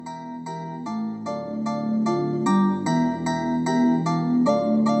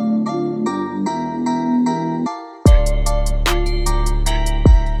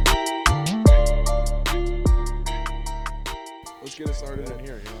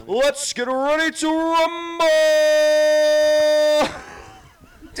Let's get ready to rumble!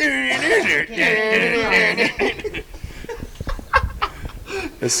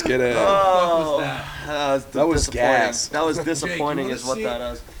 Let's get it. Oh, that was disappointing. gas. That was disappointing, is what that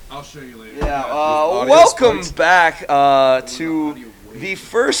is. I'll show you later. Yeah. Audio Welcome spikes. back to the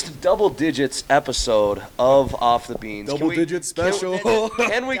first double digits episode of Off the Beans. Double digit special.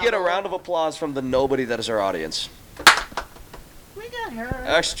 Can we get a round of applause from the nobody that is our audience? We got her.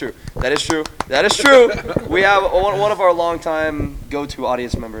 That's true. That is true. That is true. We have one of our longtime go-to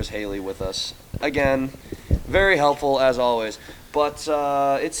audience members, Haley, with us. Again, very helpful as always. But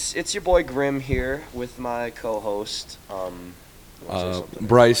it's your boy Grim here with my co-host.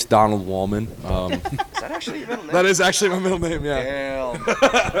 Bryce Donald Wallman. Is that actually your middle name? That is actually my middle name. Yeah. Damn.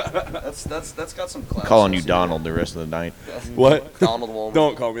 That's got some class. Calling you Donald the rest of the night. What? Donald Woolman.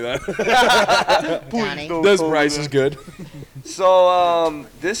 Don't call me that. Donnie. This Bryce is good. So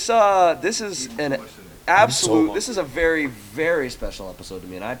this is an absolute. so This is a very very special episode to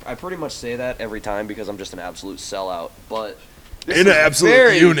me, and I pretty much say that every time because I'm just an absolute sellout. But this In an is absolute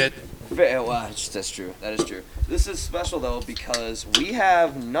very, unit. Well, that's true. That is true. This is special though because we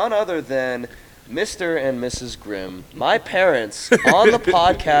have none other than Mr. and Mrs. Grimm, my parents, on the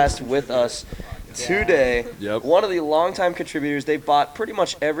podcast with us today. Yep. One of the longtime contributors. They've bought pretty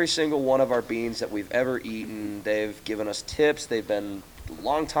much every single one of our beans that we've ever eaten. They've given us tips. They've been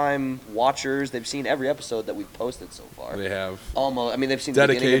longtime watchers. They've seen every episode that we've posted so far. They have. Almost. I mean, they've seen the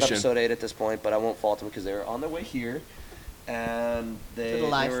beginning of Dedication. episode 8 at this point, but I won't fault them because they're on their way here. And To they the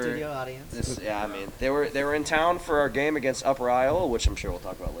live they were, studio audience. I mean, they were in town for our game against Upper Iowa, which I'm sure we'll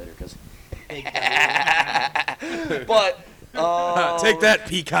talk about later. Because, Big but Take that,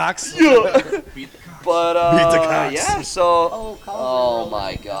 peacocks. Beat the cops. But Beat the Cox. yeah. So Oh, calls oh are my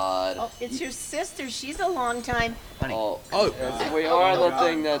rolling. God. Oh, it's your sister. She's a long time. Honey. Oh, Oh. we are the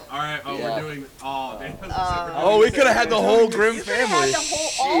thing that. All right. Oh, Yeah. we're doing. Oh, man. Oh, we could have had the whole Grimm You could've had family. the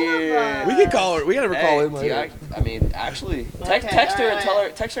whole, all of Shit. us. We could call her. We gotta Hey, call him yeah, later. I mean, actually, Okay, text her and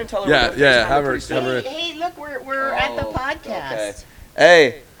alright. tell her. Yeah, we're yeah, FaceTiming have her- pretty soon. have her- Hey, look, we're at the Oh, podcast. okay.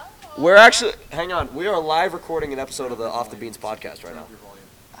 Hey, we're actually. Hang on, we are live recording an episode of the Off the Beans podcast right now.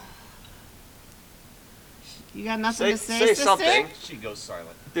 You got nothing to say, say sister? something, She goes silent.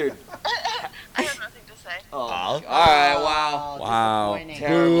 dude. I have nothing to say. Oh, all right, wow. Oh, Wow. disappointing.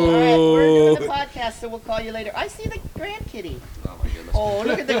 Terrible. All right, we're doing Boo. the podcast, so we'll call you later. I see the grandkitty. Oh my goodness. Oh,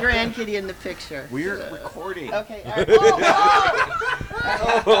 look at the grandkitty in the picture. We're recording. Okay, all right.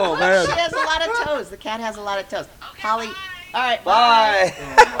 Oh, Oh man. she has a lot of toes. The cat has a lot of toes. Holly. All right. Bye.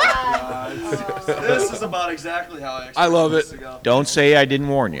 Bye. This is about exactly how I. I love it. Don't say I didn't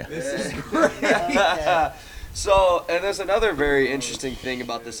warn you. Okay. So, and there's another very interesting thing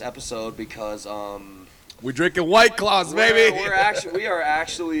about this episode because We drinking White Claws, baby. we are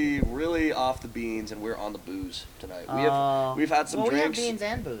actually really off the beans and we're on the booze tonight. Oh. We've had some Well, drinks. we have beans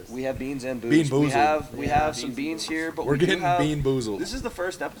and booze. We have beans and booze. Bean we boozled. have some beans here, but We're we do getting have, bean boozled. This is the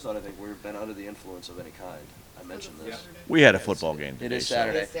first episode I think we've been under the influence of any kind. I mentioned this. We had a football game It today. is so-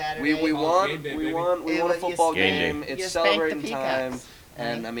 Saturday. It's Saturday. We Oh, won. game day, We baby. won. We It won a was- football Game day. game. It's You spanked the celebrating time. Peacocks.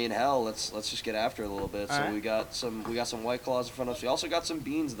 And I mean, hell, let's just get after it a little bit. So Alright. we got some White Claws in front of us. We also got some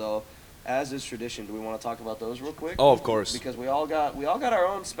beans though, as is tradition. Do we want to talk about those real quick? Oh, of course. Because we all got our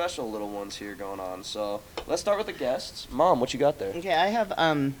own special little ones here going on. So let's start with the guests. Mom, what you got there? Okay,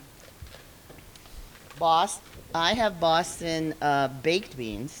 I have Boston baked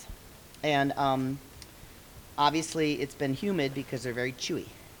beans, and obviously it's been humid because they're very chewy.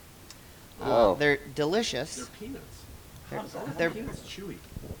 Whoa. They're delicious. They're peanuts. They're Peanuts chewy.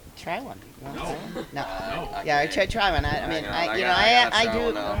 try one. You want No. some? No. I Yeah, can't. try one. I mean, know, I I you know, gotta I try do.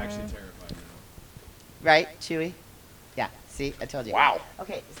 one now. I'm actually terrified now. Right, chewy. Yeah. See, I told you. Wow.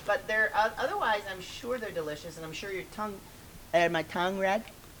 Okay, but they're otherwise, I'm sure they're delicious, and I'm sure your tongue, my tongue red.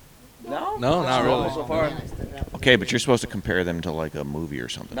 No. No, not really. So far, Man, I stood it up. Okay, but you're supposed to compare them to like a movie or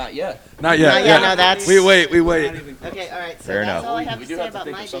something. not yet. Not yet. Not yet, yeah. no, that's- We wait. Not even close. Okay, all right. So Fair that's enough. all I have We to do say have to about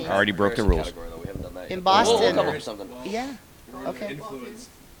think my of some beans. I already broke the comparison rules. category, though. We haven't done that In yet. Boston- We'll come up with something. Yeah. You're Okay. Influence.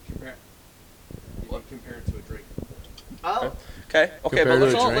 Compare. What? Compare it to a drink. Oh. Okay. Okay, Compare but to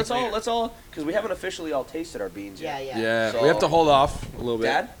a let's drink. all, because we haven't officially all tasted our beans Yeah, yet. yeah. Yeah. So- We have to hold off a little bit.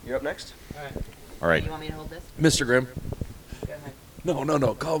 Dad, you're up next. All right. You want me to hold this? Mr. Grimm. Go ahead.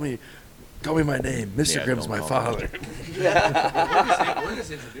 No. Call me my name. Mr. Yeah, Grimm's don't my call me. father. We're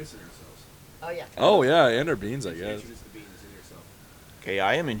just introducing ourselves. Oh yeah. Oh yeah, and our beans, I guess. Introduce the beans and yourself. Okay,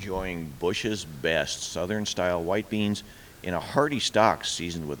 I am enjoying Bush's Best Southern style white beans in a hearty stock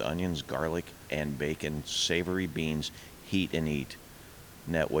seasoned with onions, garlic, and bacon. Savory beans, heat and eat.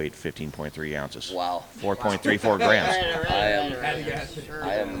 net weight 15.3 ounces. Wow. 4.34 grams.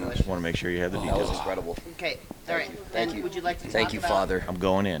 I am. Just want to make sure you have the That was details. incredible. Okay, all right. Thank And you. would you like to Thank talk you, about, Father. I'm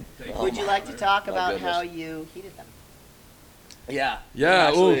going in. Would you like to talk my about goodness. how you heated them? Yeah. Yeah,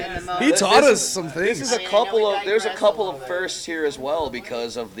 Actually, And the he most- taught this us some things. This is I a mean, I know couple we of. There's a digress a couple little of bit. firsts here as well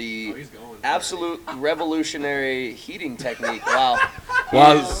because of the he's going. absolute revolutionary heating technique. Wow.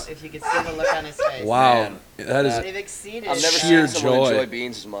 Wow. If you could see the look on his face. Wow, Man. that is They've exceeded. I've never Sheer seen someone joy. enjoy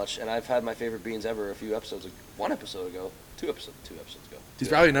beans as much, and I've had my favorite beans ever one episode ago, two episodes ago. You've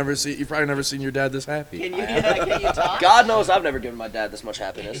probably never seen your dad this happy. Can you talk? God knows I've never given my dad this much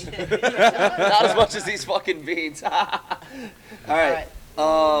happiness. Not as much as these fucking beans. All right.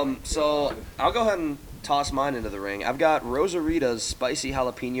 So I'll go ahead and toss mine into the ring. I've got Rosarita's spicy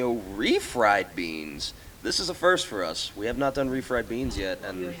jalapeno refried beans. This is a first for us. We have not done refried beans yet, You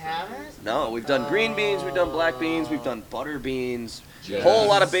and haven't? no, we've done green beans, we've done black beans, we've done butter beans, Yes. whole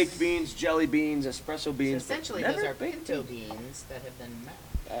lot of baked beans, jelly beans, espresso So beans. but essentially, never those are baked pinto beans that have been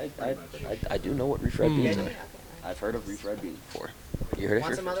melted. I do know what refried beans Mm. are. I've heard of refried beans before. You heard it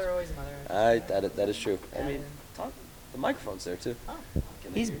Once here a mother, always a mother. that is true. I mean, talk, the microphone's there too. Oh.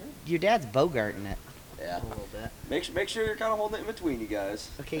 Can they He's hear it? your dad's bogarting it Yeah. a little bit. Make sure you're kind of holding it in between you guys.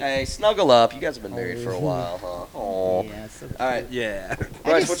 Okay. Hey, snuggle up. You guys have been married for a while, huh? Oh. Yeah, so All right, Yeah.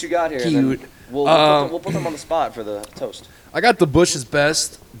 Bryce, just- what you got here? And then Cute. We'll put them on the spot for the toast. I got the Bush's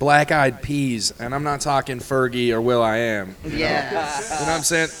Best black-eyed peas, and I'm not talking Fergie or Will I Am. You know Yes. what I'm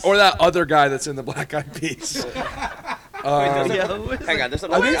saying? Or that other guy that's in the black-eyed peas. Hang on, there's I another think guy. there's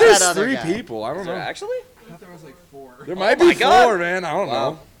That other 3 guy. people. I don't Is there know. actually? I thought there was like 4. There might my be God. 4, man. I don't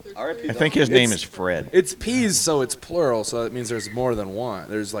know. R.I.P. I think his name It's- is Fred. It's peas, so it's plural, so that means there's more than one.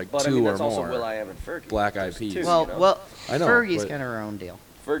 There's like But 2 I mean, or that's also more. Will I Am and Fergie. Black-eyed There's peas. two, Well, you know? well, I know, Fergie's but- got her own deal.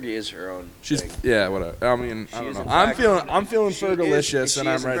 Fergie is her own. She's thing. yeah, whatever. I mean, I She don't is know. in I'm fact- feeling She Fergalicious, is- and she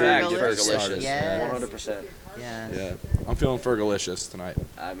I'm is in ready fact to get started. Fergalicious. Yes. 100%. Yeah. Yeah, I'm feeling Fergalicious tonight.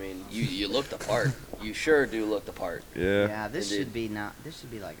 I mean, you look the part. You sure do look the part. Yeah. Yeah, this Indeed. should be not. This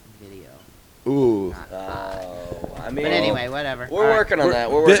should be like video. Ooh. Not Oh, I mean. But anyway, whatever. We're All right. working on We're-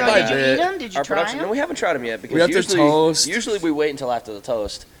 that. We're bit working So on by did you that. eat them? Did you Our try production. No, them? we haven't tried them yet because We have to usually, toast. usually we wait until after the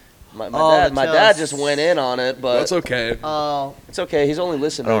toast. My Oh, dad, the my dad toast. just went in on it, but That's okay. Oh, it's okay. He's only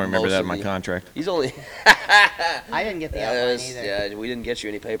listened. I to don't remember most that of in my the- contract. He's only. I didn't get the outline either. Yeah, we didn't get you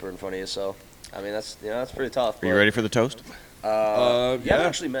any paper in front of you, so I mean that's pretty tough. Are you but, ready for the toast? You haven't yeah.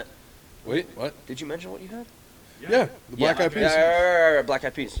 actually met. Wait, what? Did you mention what you had? Yeah, the black-eyed peas. Yeah, black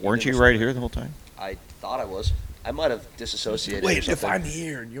eyed peas. Weren't you did right here the whole time? I thought I was. I might have disassociated. or Wait, if something. I'm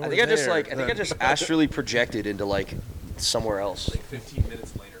here and you're I think I just there, I think I then- just astrally projected into like somewhere else. Like 15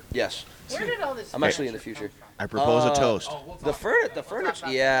 minutes later. Yes, Where did all this? I'm actually in the furniture future. come I propose a Uh, toast. Oh, we'll The talk. furniture.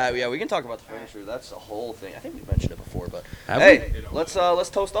 about Yeah, we can talk about the furniture. That's the whole thing. I think we mentioned it before, but Have hey, let's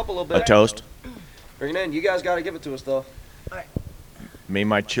toast up a little A bit. toast. Bring it in. You guys got to give it to us though. May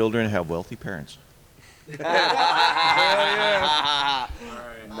my children have wealthy parents.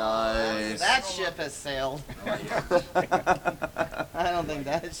 Nice. That ship has sailed. I don't think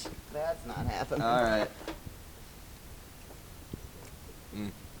that's not happening. All right.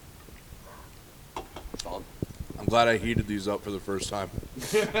 Solid. I'm glad I heated these up for the first time.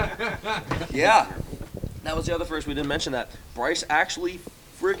 Yeah. That was the other first. We didn't mention that. Bryce actually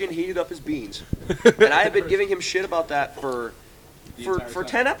friggin' heated up his beans. And I have been giving him shit about that for entire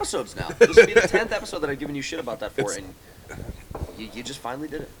 10 episodes now. This will be the 10th episode that I've given you shit about that for, and you just finally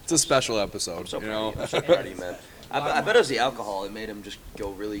did it. It's a special episode, I'm so you proud know. of you. I'm so proud of you, man. I bet it was the alcohol. It made him just go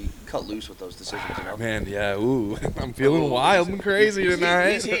really cut loose with those decisions, you know? Man, yeah, ooh, I'm feeling wild and crazy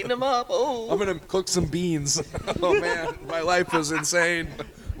tonight. He's heating them up. Oh. I'm gonna cook some beans. Oh man, my life is insane.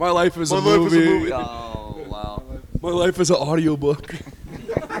 My life is a My life is a movie. movie. Oh, wow. My life is an audiobook.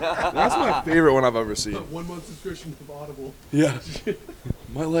 That's my favorite one I've ever seen. 1 month subscription of Audible. Yeah.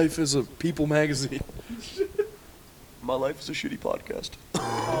 My life is a People magazine. My life is a shitty podcast.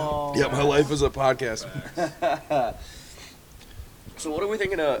 Oh. Yeah, my life is a podcast. So what are we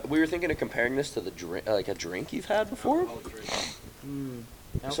thinking of? We were thinking of comparing this to the drink, like a drink you've had before.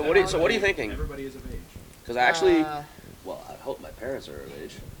 So what are you thinking? Everybody is of age. Because actually, Uh, well, I hope my parents are of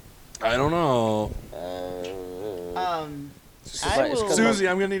age. I don't know. It's I it's will- 'cause Susie,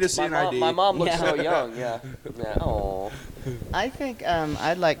 I'm gonna need to see my, an mom, ID. my mom looks Yeah. so young. Yeah. Yeah. Oh. I think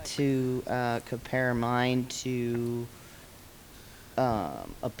I'd like to compare mine to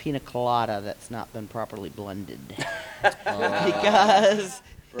a pina colada that's not been properly blended because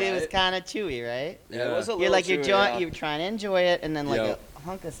it was Right. kind of chewy, right? Yeah, it was a You're little like chewy, you're trying to enjoy it, and then like Yep. a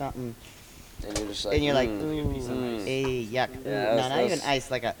hunk of something, And you're just like. and you're like, mm, ooh, hey, yuck. Ooh, Yeah, no, that's- not even that's-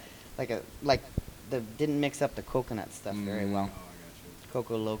 ice, like the didn't mix up the coconut stuff very well.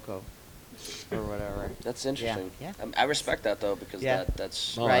 Coco Loco, or whatever. That's interesting. Yeah. I respect that though because Yeah.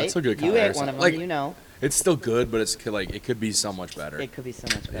 that's Oh, Right? that's a good You ate comparison. one of them, Like- you know. It's still good, but it could be so much better. It could be so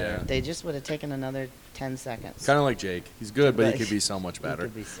much better. Yeah. They just would have taken another 10 seconds. Kind of like Jake. He's good, but he Right. could be so much It better.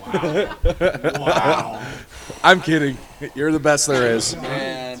 could be so- I'm kidding. You're the best there is.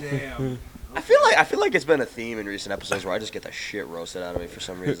 man. Damn. I feel like it's been a theme in recent episodes where I just get the shit roasted out of me for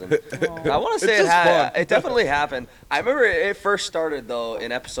some reason. I want to say It's just fun. it definitely happened. I remember it first started though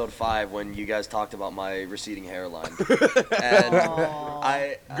in episode 5 when you guys talked about my receding hairline, and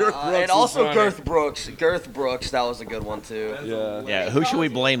Girth Brooks and is also funny. Girth Brooks, that was a good one too. Yeah. Yeah, who should we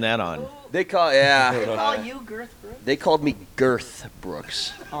blame that on? They call you Girth Brooks? they called me Girth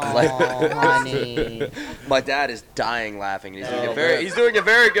Brooks. Oh, honey. My dad is dying laughing. He's doing a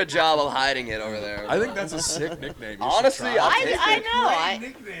very good job of hiding it over there. I think that's a sick nickname. You should Honestly, try. I'll take I it. know.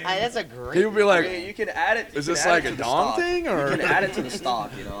 Nickname. That's a great. He would be I like, mean, you can add it. is you this can add like it a to the Dawn stock. thing, or? You can add it to the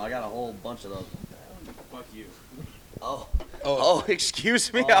stock. You know, I got a whole bunch of those. Fuck you. Oh,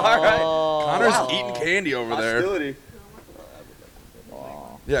 excuse me. All right. Connor's Wow. eating candy over there. Hostility.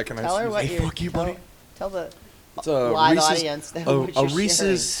 Yeah, can I Tell her what hey, you're. fuck you, buddy. Tell the It's a live Reese's, audience that a, what a you're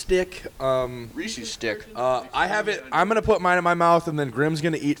Reese's sharing. stick. Reese's stick. I have it. I'm gonna put mine in my mouth, and then Grim's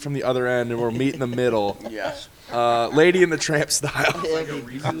gonna eat from the other end, and we'll meet in the middle. Yes. Lady in the Tramp style. It'll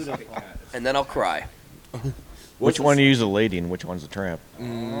be beautiful. And then I'll cry. Which one is the lady and which one's the tramp? I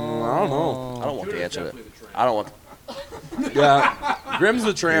don't know. I don't want the answer to that. Definitely the trend. I don't want. Yeah, Grim's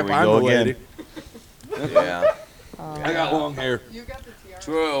the tramp. Here we I'm go the lady. again. Yeah. I got long hair.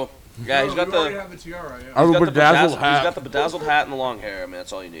 True. Yeah, he's got You already the. have the tiara, yeah. I have a He's got the bedazzled He's hat. got the bedazzled hat and the long hair. I mean,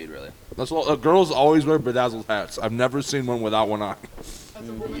 that's all you need, really. That's all. Girls always wear bedazzled hats. I've never seen one without one on.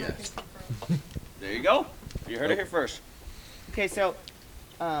 Yes. There you go. You heard it here first. Okay, so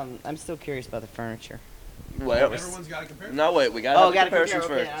I'm still curious about the furniture. Wait. Everyone's got to compare. No, wait. We got Oh, to gotta have the comparisons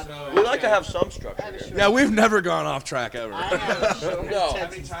compare, first. okay, We like to have some structure here. Yeah, we've never gone off track ever. I have a short No. How many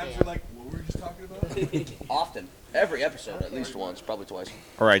attention times span. you're like, what were we just talking about? Often. Every episode, at least once, probably twice.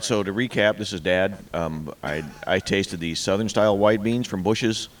 All right, so to recap, this is Dad. I tasted these Southern style white beans from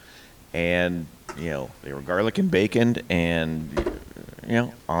Bush's, and they were garlic and bacon, and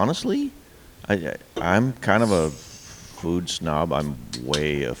honestly, I'm kind of a food snob. I'm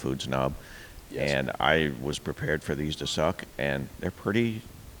way a food snob, Yes. and I was prepared for these to suck, and they're pretty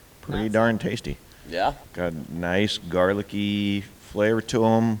Not darn tasty. Yeah. Got a nice garlicky flavor to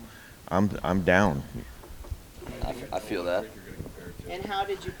them. I'm down. I feel that. And how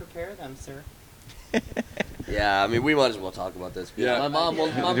did you prepare them, sir? Yeah, I mean, we might as well talk about this. Yeah. My mom will.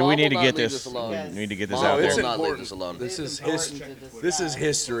 My Do mom we need to will get not leave this? alone. Yes. We need to get this Mom out will it's there. not leave important. this alone. This is Important history. to This is decide.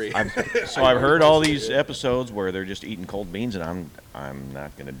 history. So I've heard all these episodes where they're just eating cold beans, and I'm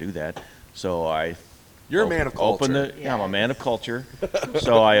not going to do that. So I You're a man of culture. I'm a man of culture.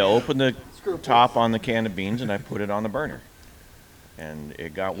 So I opened the top on the can of beans and I put it on the burner, and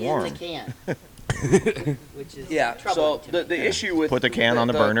it got warm. In the can. Which is Yeah. So troubling to me. the issue with Put the can on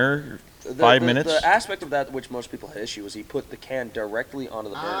the burner. the- 5 the- minutes. The aspect of that which most people had issue was he put the can directly onto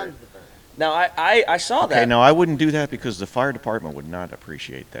the burner. On the burner. Now I saw Okay, that. now I wouldn't do that because the fire department would not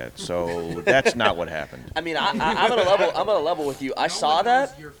appreciate that. So that's not what happened. I mean, I'm on a level. I'm on a level with you. I saw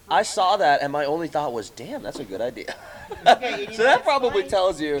that. I saw that, and my only thought was, "Damn, that's a good idea." Okay, and So that what's probably funny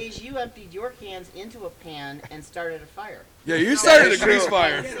tells you. is you emptied your cans into a pan and started a fire. Yeah, you started a That's grease true.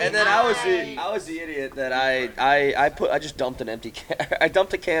 fire. And then I was the idiot that I just dumped an empty can. I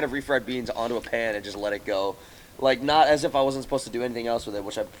dumped a can of refried beans onto a pan and just let it go, like not as if I wasn't supposed to do anything else with it,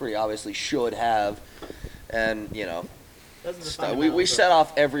 which I pretty obviously should have. And Those are the we fundamentals set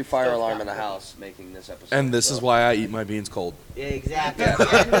off every fire Stuff alarm got in the cooked. house making this episode. And this is so. why I eat my beans cold. of- Exactly.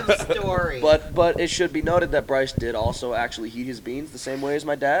 End of story. But it should be noted that Bryce did also actually heat his beans the same way as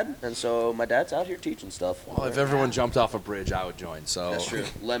my dad, and so my dad's out here teaching stuff. Well, if everyone jumped off a bridge, I would join. So That's true.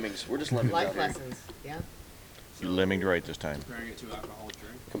 Lemmings. We're just lemmings out Life here. lessons. Yeah. You lemminged right this time. Comparing it to an alcoholic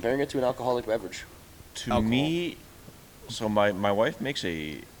drink. Comparing it to an alcoholic beverage. To Alcohol. me, so my wife makes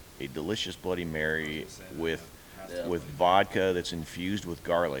a delicious Bloody Mary with Yeah. with vodka that's infused with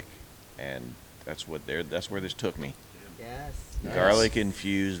garlic, and that's where this took me. Yes. Garlic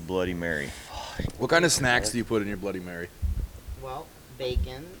infused Bloody Mary. what kind of snacks do you put in your Bloody Mary? Well,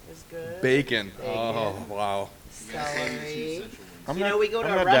 bacon is good. Bacon. Bacon. Oh wow. Celery. I'm You not- know, we go to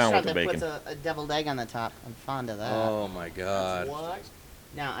I'm a not down restaurant with that the puts bacon. a deviled egg on the top. I'm fond of that. Oh my god. What?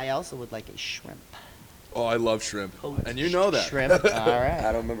 Now, I also would like a shrimp. Oh, I love shrimp. And you know that. Shrimp. All I right.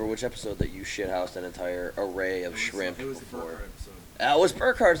 don't remember which episode that you shithoused an entire array of shrimp It was the before. burger episode. That was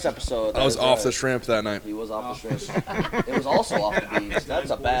Burkhart's episode. I was That is off right. the shrimp that night. He was off the shrimp. It was also off the beans.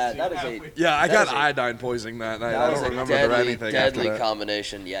 That's a bad. That is a. Yeah, I That got is a- iodine poisoning that night. That I was don't a remember anything deadly after that.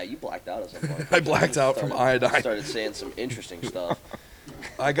 combination. Yeah, you blacked out at some point. I blacked out from iodine. Started saying some interesting stuff.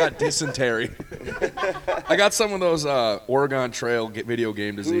 I got dysentery. I got some of those Oregon Trail video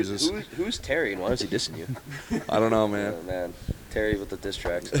game diseases. Who's Terry and why is he dissing you? I don't know, man. Oh, man, Terry with the diss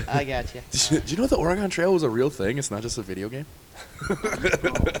tracks. I got you. Do you know the Oregon Trail was a real thing? It's not just a video game.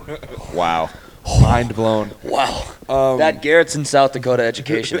 Wow. Mind blown. Wow. Um, That Garrett's in South Dakota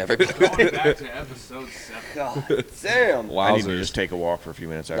education, everybody. Going back to episode 7. God damn. I need to Wowzers. just take a walk for a few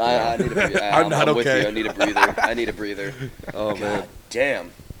minutes after I that. need a breather. I'm not with okay. you. I need a breather. I need a breather. Oh man. God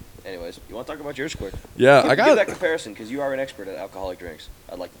damn. Anyways, you want to talk about yours quick? Yeah, Give, I give that got. comparison because you are an expert at alcoholic drinks.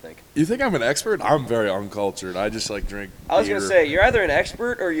 I'd like to think. You think I'm an expert? I'm very uncultured. I just like drink. I was beer. gonna say you're either an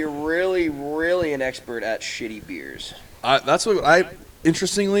expert or you're really, really an expert at shitty beers. That's what I.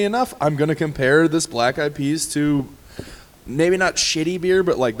 Interestingly enough, I'm gonna compare this Black Eyed Peas to maybe not shitty beer,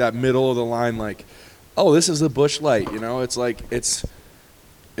 but like that middle of the line. Like, oh, this is a Busch Light. You know, it's like it's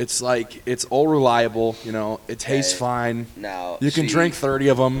all reliable. You know, it tastes Hey, fine. Now You can see- drink 30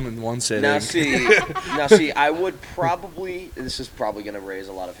 of them in one sitting. Now see, I would probably. This is probably gonna raise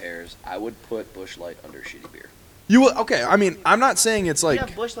a lot of hairs. I would put Busch Light under shitty beer. You will, okay? I mean, I'm not saying it's You like.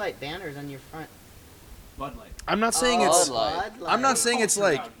 have Busch Light banners on your front. Bud Light. I'm not saying Bud it's. Light. I'm not saying it's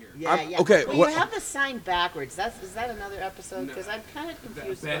Culture like. out here. Yeah, I'm- yeah. okay, Well, what- you have the sign backwards. Is that another episode? No. Because I'm kind of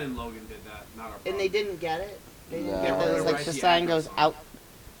confused. Ben about- and Logan did that, not our and problem. they didn't get it. They didn't No. get They those. were Like right the the sign address goes on out.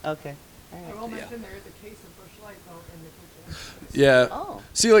 Okay. All I right. will Yeah. mention there is a case of Busch Light though in the kitchen. Yeah. Oh.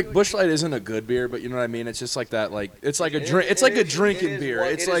 See, like Busch Light isn't a good beer, but you know what I mean. It's just like that. Like it's like a drink. It's like a drinking beer.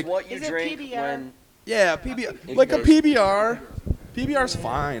 It's like what you Is it drink PBR? when. yeah, PBR. Like a PBR. PBR's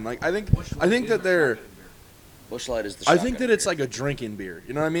fine. Like I think that they're. Busch Light is the. I think shotgun that it's beer. like a drinking beer.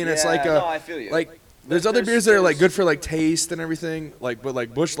 You know what I mean? It's Yeah, like no, a I feel you. like. There's other beers that are like good for like taste and everything. Like, but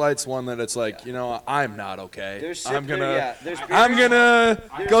like Busch Light's one that it's like, you know, I'm not okay. There's I'm sip- gonna. yeah, there's I'm beers-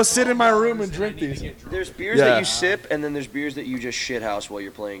 gonna go sit in my room and drink these. There's beers Yeah. that you sip, and then there's beers that you just shithouse while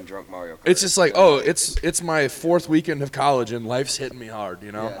you're playing drunk Mario Kart. It's just like, oh, it's my 4th weekend of college and life's hitting me hard.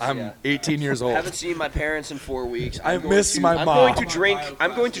 You know, Yes, I'm yeah. 18 years I old. haven't seen my parents in 4 weeks. I I'm going miss to- my I'm mom. going to drink.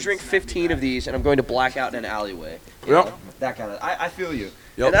 I'm going to drink 15 of these, and I'm going to black out in an alleyway. You Yep. know, that kind of. I feel you.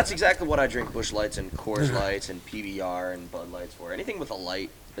 Yep. And that's exactly what I drink Busch Lights and Coors Lights and PBR and Bud Lights for. Anything with a light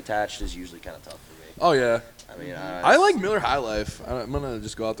attached is usually kind of tough for me. Oh yeah, I mean, I like Miller High Life. I'm gonna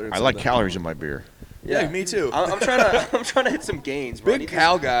just go out there. And I say like that. calories in my beer. Yeah, me too. I'm trying to. I'm trying to hit some gains. Bro. I Big need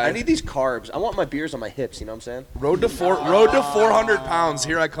Cal these, guy. I need these carbs. I want my beers on my hips. You know what I'm saying? Road to 400 pounds.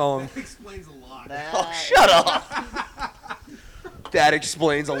 Here I come. That explains a lot. Oh, shut up. That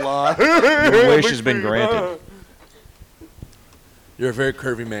explains a lot. Your wish has been granted. You're a very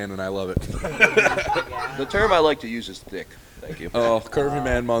curvy man, and I love it. The term I like to use is thick. Thank you. Oh, Curvy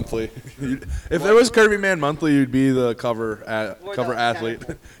Man Monthly. If there was Curvy Man Monthly, you'd be the cover cover athlete.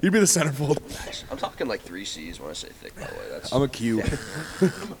 You'd be the centerfold. I'm talking like 3 C's when I say thick. By the way, that's I'm a Q.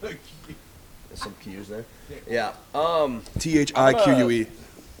 there's some Q's there. Yeah. THIQUE.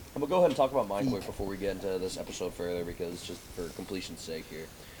 I'm gonna go ahead and talk about mine quick before we get into this episode further, because just for completion's sake here.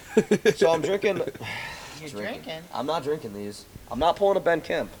 So I'm drinking. You're drinking. I'm not drinking these. I'm not pulling a Ben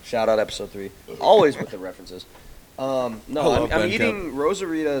Kemp. Shout out episode 3. Always with the references. No, love I'm Ben eating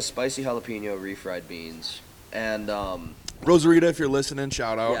Rosarita spicy jalapeno refried beans, and Rosarita, if you're listening,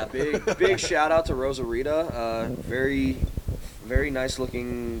 shout out. yeah, big shout out to Rosarita. Very, very nice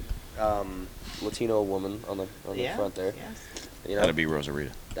looking Latino woman on the Yeah. front there. Yes. You know, That'd be Rosarita.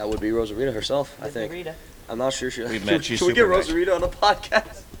 that would be Rosarita herself, I This is think. Rita. I'm not sure. Should, We've met. She's should we get super nice. Rosarita on the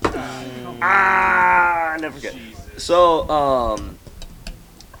podcast? I never forget. So,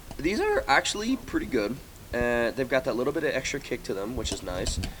 these are actually pretty good. They've got that little bit of extra kick to them, which is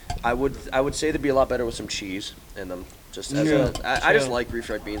nice. I would say they'd be a lot better with some cheese in them. Just as I just like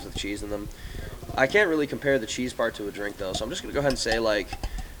refried beans with cheese in them. I can't really compare the cheese part to a drink though, so I'm just gonna go ahead and say like,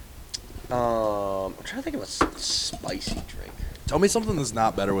 I'm trying to think of a spicy drink. Tell me something that's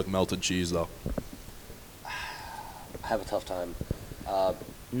not better with melted cheese, though. I have a tough time.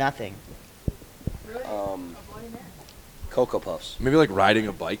 Nothing. Really? Um, A Bloody Mary. Cocoa Puffs. Maybe like riding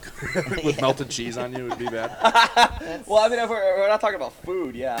a bike with melted cheese on you would be bad. Well, I mean, if we're not talking about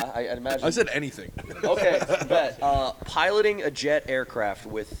food, yeah, I'd imagine. I said anything. Okay, bet. Piloting a jet aircraft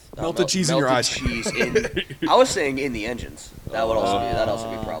with Melted cheese in your melted eyes. cheese in. I was saying in the engines. That would also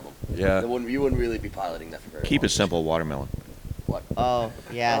be a problem. Yeah. You wouldn't really be piloting that for very Keep long. it simple, watermelon. What? Oh,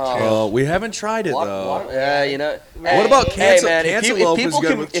 yeah, Oh. true. Oh, we haven't tried it What? though. Yeah, you know. What about Hey, cancel- man, if cantaloupe is people good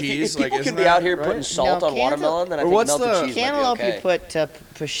can, with if cheese, people like, can isn't be that out here right? putting salt No, on watermelon, then I Or think what's melted the- cheese Cantaloupe, might be okay. you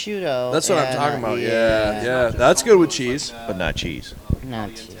put prosciutto. That's what I'm and, talking about. yeah. Yeah, that's good with cheese. But not cheese. Not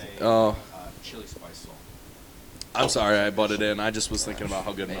cheese. Oh, Chili spice salt. I'm sorry, I butted in. I just was thinking about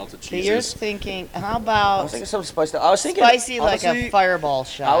how good melted So cheese you're is. thinking, how I was about thinking something spicy. I was thinking spicy like honestly, a fireball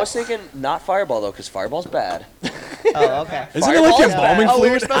shot? I was thinking not Fireball though, because Fireball's bad. Oh, okay. Isn't it like Fireball's embalming Oh, we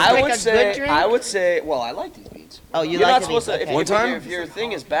were fluid? supposed to I make would a say. good drink? I would say. Well, I like these beans. Oh, you You're like not the supposed beans, to. okay. One If, time? if your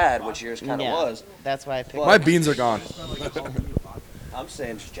thing is bad, which yours kind of Yeah. was, That's why I picked. My beans are gone. I'm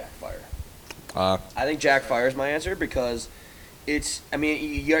saying just Jack Fire. Uh, I think Jack Fire is my answer because it's. I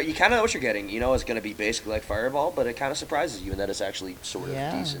mean, you kind of know what you're getting. You know, it's going to be basically like Fireball, but it kind of surprises you in that it's actually sort of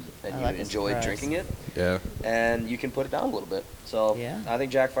Yeah, decent, and I you like the enjoy surprise. drinking it, yeah. and you can put it down a little bit. So Yeah. I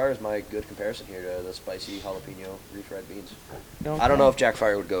think Jack Fire is my good comparison here to the spicy jalapeno refried beans. I Okay. don't know if Jack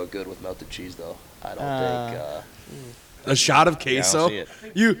Fire would go good with melted cheese though. I don't think. A shot of Yeah, I queso. don't see it.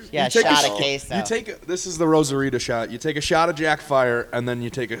 You Yeah, take shot a of queso. You take this is the Rosarita shot. You take a shot of Jack Fire, and then you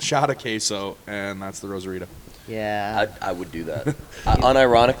take a shot of queso, and that's the Rosarita. Yeah. I would do that.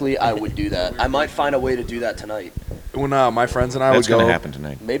 Unironically, I would do that. I might find a way to do that tonight. When my friends and I That's would go, going to happen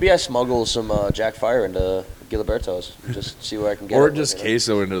tonight. Maybe I smuggle some Jack Fire into Giliberto's. Just see where I can get or it, just you know?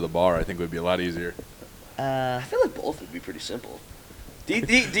 queso into the bar, I think would be a lot easier. I feel like both would be pretty simple. Do you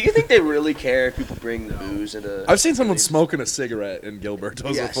think they really care if people bring the booze into? I've seen someone smoking a cigarette in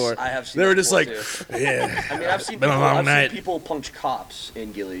Gilberto's Yes, before. I have seen They were that just like, before, yeah. I mean, I've seen Been a people, long I've night. seen people punch cops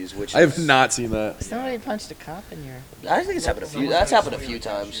in Gillies, which I have is- not seen that. Somebody punched a cop in your. I think it's happened a few. That's happened a few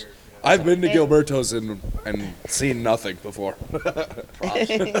times. I've been to Hey. Gilberto's and seen nothing before. Props.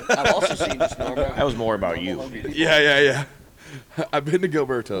 I've also seen just normal. That was more about you. yeah. I've been to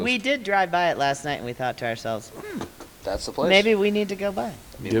Gilberto's. We did drive by it last night, and we thought to ourselves, That's the place. maybe we need to go by.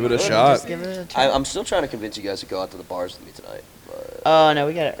 Give it a Just shot. Just give it a try. I'm still trying to convince you guys to go out to the bars with me tonight. But Oh no,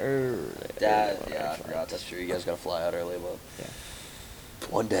 we got it early. yeah, I forgot. That's true. You guys gotta fly out early,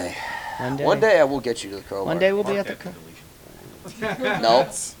 but one day. One day. One day I will get you to the Crowbar. One day we'll be at the. No.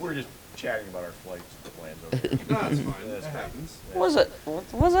 We're just chatting about our flights plans. No, it's fine. That happens. What's that?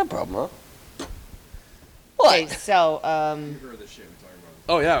 What's that problem, huh? Okay, What? so You've heard this shit we talking about.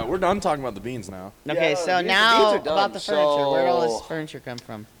 Oh yeah, we're done talking about the beans now. okay, Yeah, so the beans now are done, about the furniture. Where did all so- this furniture come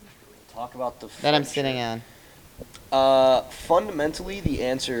from Talk about the. that I'm furniture. sitting on? Fundamentally, the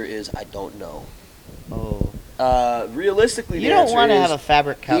answer is I don't know. Oh, Realistically, you the don't answer want to is, have a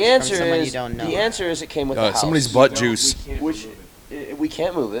fabric couch the from answer someone is you don't know. the answer is it came with the house. Somebody's butt juice. Which we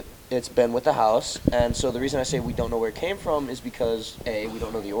can't move it. It's been with the house, and so the reason I say we don't know where it came from is because A, we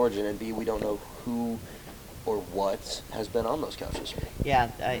don't know the origin, and B, we don't know who or what has been on those couches. Yeah,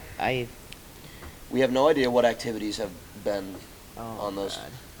 I. We have no idea what activities have been Oh, on those God.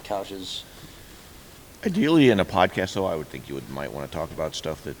 couches. Ideally, in a podcast, though, I would think you might want to talk about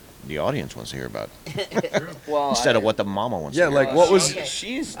stuff that the audience wants to hear about Well, instead of what the mama wants Yeah, to hear like about. what was? Okay.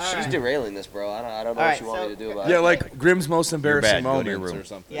 she's Alright. derailing this, bro. I don't know Alright, what you want so- me to do about Yeah, it. like Grimm's most embarrassing bad, go to your moments room. or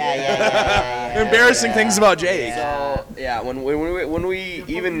something. Yeah. Embarrassing things about Jake. So yeah, when we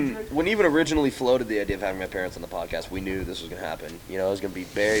even originally floated the idea of having my parents on the podcast, we knew this was gonna happen. You know, it was gonna be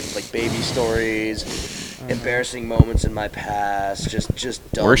very like baby stories, embarrassing moments in my past,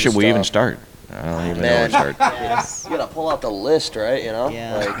 just dumb Where should we even stuff. start? I don't even know where Man. to start. Yes. You gotta pull out the list, right? You know,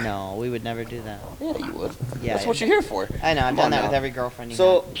 Yeah. like No, we would never do that. yeah, you would. Yeah. That's what you're here for. I know. I've Come done on that now. with every girlfriend you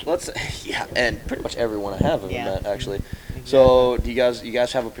So had. let's yeah, and pretty much everyone I have ever Yeah. met actually. So do you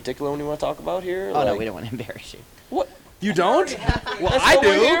guys have a particular one you want to talk about here? Oh no, Like- we don't want to embarrass you. What? You don't? Well, That's I what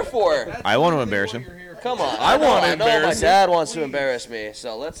we're here do. for. I want to embarrass him. Come on. I know- wanna I know my embarrass him. dad wants to embarrass me,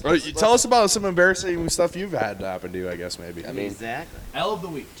 so let's. Tell us about some embarrassing stuff you've had to happen to you. I guess maybe. I mean, Exactly. L of the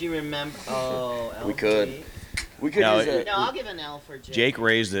week. Do you remember? Oh, We could. we could No, use it- it. No, I'll give an L for Jake. Jake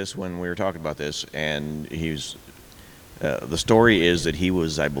raised this when we were talking about this, and he's the story is that he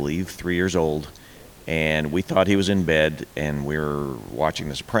was, I believe, 3 years old, and we thought he was in bed, and we were watching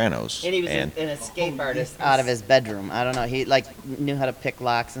The Sopranos. And he was and an escape artist out of his bedroom. I don't know. He like knew how to pick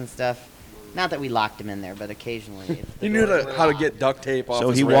locks and stuff. Not that we locked him in there, but occasionally. if the You knew doors were how to locked. get duct tape off. So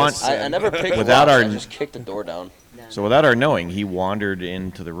his he wrists wants- I and- never picked Without locks, our- I just kicked the door down. So without our knowing, he wandered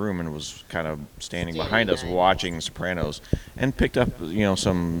into the room and was kind of standing behind us watching The Sopranos and picked up,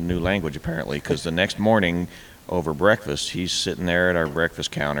 some new language apparently, because the next morning over breakfast, he's sitting there at our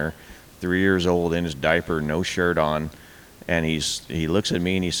breakfast counter, 3 years old in his diaper, no shirt on, and he looks at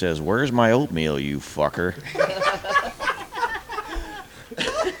me and he says, "Where's my oatmeal, you fucker?"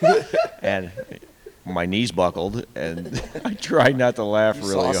 And my knees buckled, and I tried not to laugh You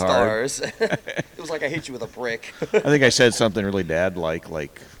really saw hard. stars. It was like I hit you with a brick. I think I said something really dad-like,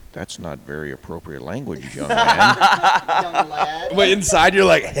 that's not very appropriate language, young man. Young lad. But inside you're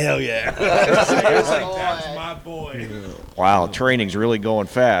like, hell yeah. Oh, That's boy. my boy. Wow, training's really going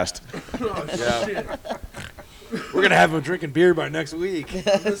fast. Oh, Yeah. shit. We're gonna have him drinking beer by next week. I'm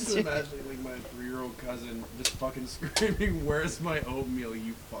just imagining like my 3-year-old cousin just fucking screaming, "Where's my oatmeal,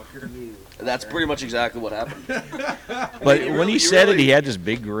 you fucker?" That's pretty much exactly what happened. But You when really- he you said it, really- he had this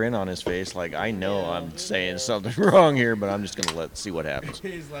big grin on his face, like, I know I'm saying something wrong here, but I'm just going to see what happens.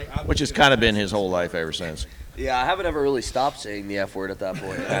 He's like, Which has kind of been his whole life ever since. Yeah, I haven't ever really stopped saying the F word at that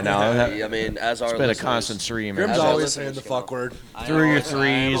point. I know. I mean, as our It's been a listeners- constant stream. Grim's As our always listeners saying the can fuck know. word. I Through know, your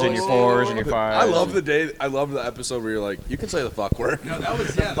threes and your always- fours and your fives. I love the day. I love the episode where you're like, you can say the fuck word. No, that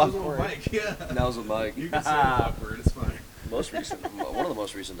was that was with Mike. Yeah. That was with Mike. You can say the fuck word. It's fine. Most recent, one of the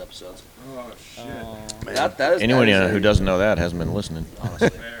most recent episodes. Oh shit. That is Anyone that is who a- doesn't know that hasn't been listening. honestly.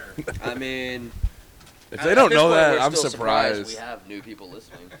 Fair. I mean, If at they don't this know point, that, we're I'm still surprised. We have new people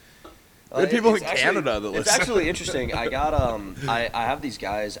listening. There are people It's in actually- Canada that It's listen. actually interesting. I got I have these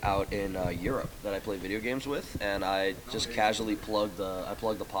guys out in Europe that I play video games with, and I just casually plug the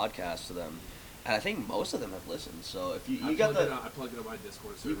podcast to them, and I think most of them have listened. So if you got the I plugged it on my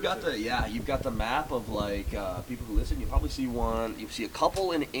Discord server. You've got too. you've got the map of like people who listen. You probably see one. You see a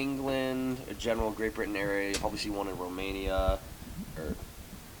couple in England, a general Great Britain area. You probably see one in Romania, or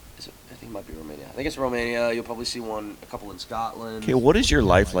is it, I think it might be Romania. I think it's Romania. You'll probably see a couple in Scotland. Okay, what is your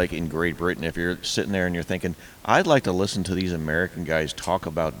life like in Great Britain if you're sitting there and you're thinking, I'd like to listen to these American guys talk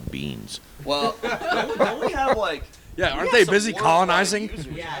about beans? Well, don't we have like? Yeah, we aren't have they some busy worldwide colonizing? users.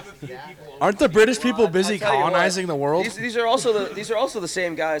 Yes, exactly. Aren't the British people busy I'll tell you what, colonizing the world? These are also the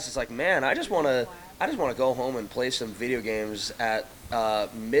same guys. It's like, man, I just want to go home and play some video games at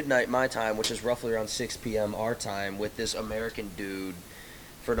midnight my time, which is roughly around 6 p.m. our time, with this American dude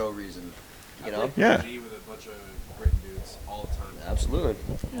for no reason. You know? Yeah. Me with a bunch of Britain dudes all the time. Absolutely.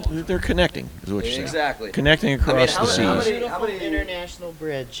 They're connecting, is what you're saying. Exactly. Connecting across how the many- how seas. many- Beautiful international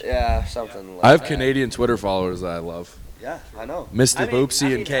bridge. Yeah, something like I have that. Canadian Twitter followers that I love. Yeah, I know. Mr. I mean,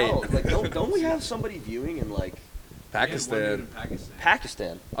 Boopsie and Kate. hell, like, don't we have somebody viewing in like We had one dude Pakistan. in Pakistan.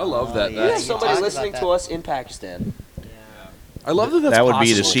 Pakistan? I love that. yeah. We have That's, you somebody talked about listening that. to us in Pakistan. Yeah. I love that. That's That would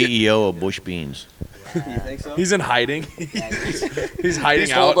be the possible. CEO of Bush Beans. You think so? He's in hiding. He's hiding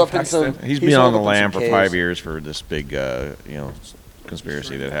He's out. holed in up in Pakistan. some. He's been on holed the up in lam some for caves. 5 years for this big,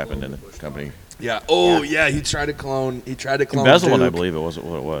 conspiracy that happened in the company. Yeah. Oh, yeah. He tried to clone. Embezzlement, I Duke. believe it was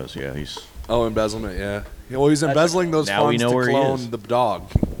what it was. Yeah, he's. Oh, embezzlement. Yeah. Well, he's embezzling those Now we funds know to where he clone is. the dog.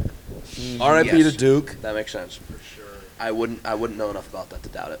 R.I.P. Yes. to Duke. That makes sense. For sure. I wouldn't know enough about that to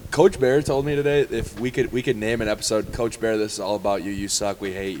doubt it. Coach Bear told me today if we could name an episode, Coach Bear, this is all about you. You suck.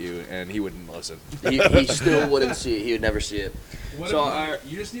 We hate you, and he wouldn't listen. He still wouldn't see it. He would never see it. What So,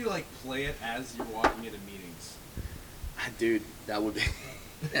 if you just need to like play it as you're walking into meetings. Dude, that would be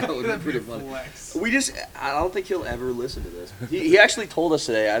that would be That'd pretty a funny. flex. I don't think he'll ever listen to this. He actually told us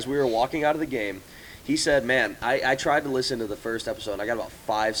today as we were walking out of the game. He said, "Man, I tried to listen to the first episode. And I got about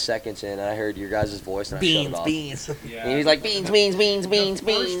 5 seconds in, and I heard your guys' voice, and I shut it off." Yeah. And he's like, "Beans, beans, beans, beans, the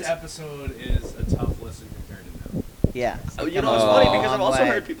beans." first episode is a tough listen compared to now. Yeah. Oh, you know, it's funny because I've Long also way.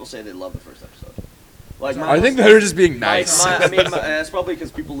 heard people say they love the first episode. Like, I think they're just being nice. It's probably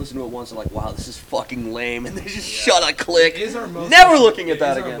because people listen to it once and like, wow, this is fucking lame, and they just shut a click. It is our most Never listened- looking at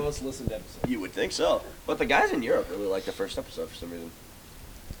that It is again. our most listened episode. You would think so, but the guys in Europe really like the first episode for some reason.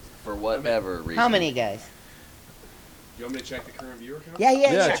 For whatever reason. How many guys? You want me to check the current viewer count? Yeah, yeah,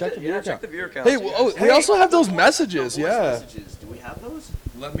 Yeah, yeah. check the viewer check count. the viewer count. Hey, we also have those messages. Voice Yeah. messages. Do we have those?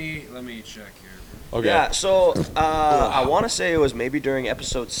 Let me check here. Okay. Yeah, so I want to say it was maybe during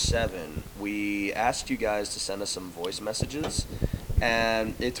episode 7, we asked you guys to send us some voice messages,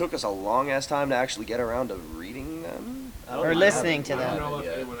 and it took us a long ass time to actually get around to reading them. I don't Or know. listening to I them. don't know if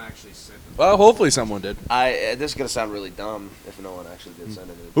Yeah. anyone actually sent them. Well, hopefully someone did. This is gonna sound really dumb if no one actually did send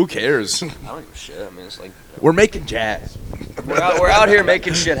it. Who cares? I don't give a shit. I mean, it's like We're making jazz. we're out here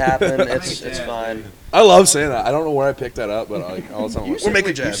making shit happen. It's fine. I love saying that. I don't know where I picked that up, but all the time You we're certainly- making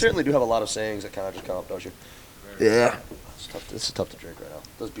You jazz. certainly do have a lot of sayings that kind of just come up, don't you? Yeah. It's tough. This is tough to drink right now.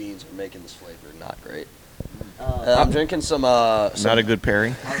 Those beans are making this flavor not great. Uh, I'm drinking some. Not a good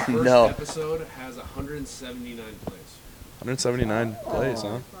pairing. Our first No. episode has 179 plays. 179 plays,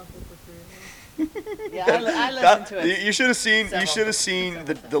 huh? yeah, I listened to it. You should have seen. You Several. should have seen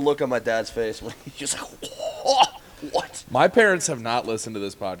the look on my dad's face when he just like, what? My parents have not listened to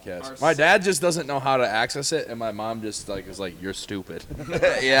this podcast. Our My dad just doesn't know how to access it, and my mom just is like, "You're stupid."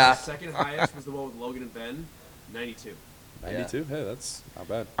 Yeah. The second highest was the one with Logan and Ben, 92.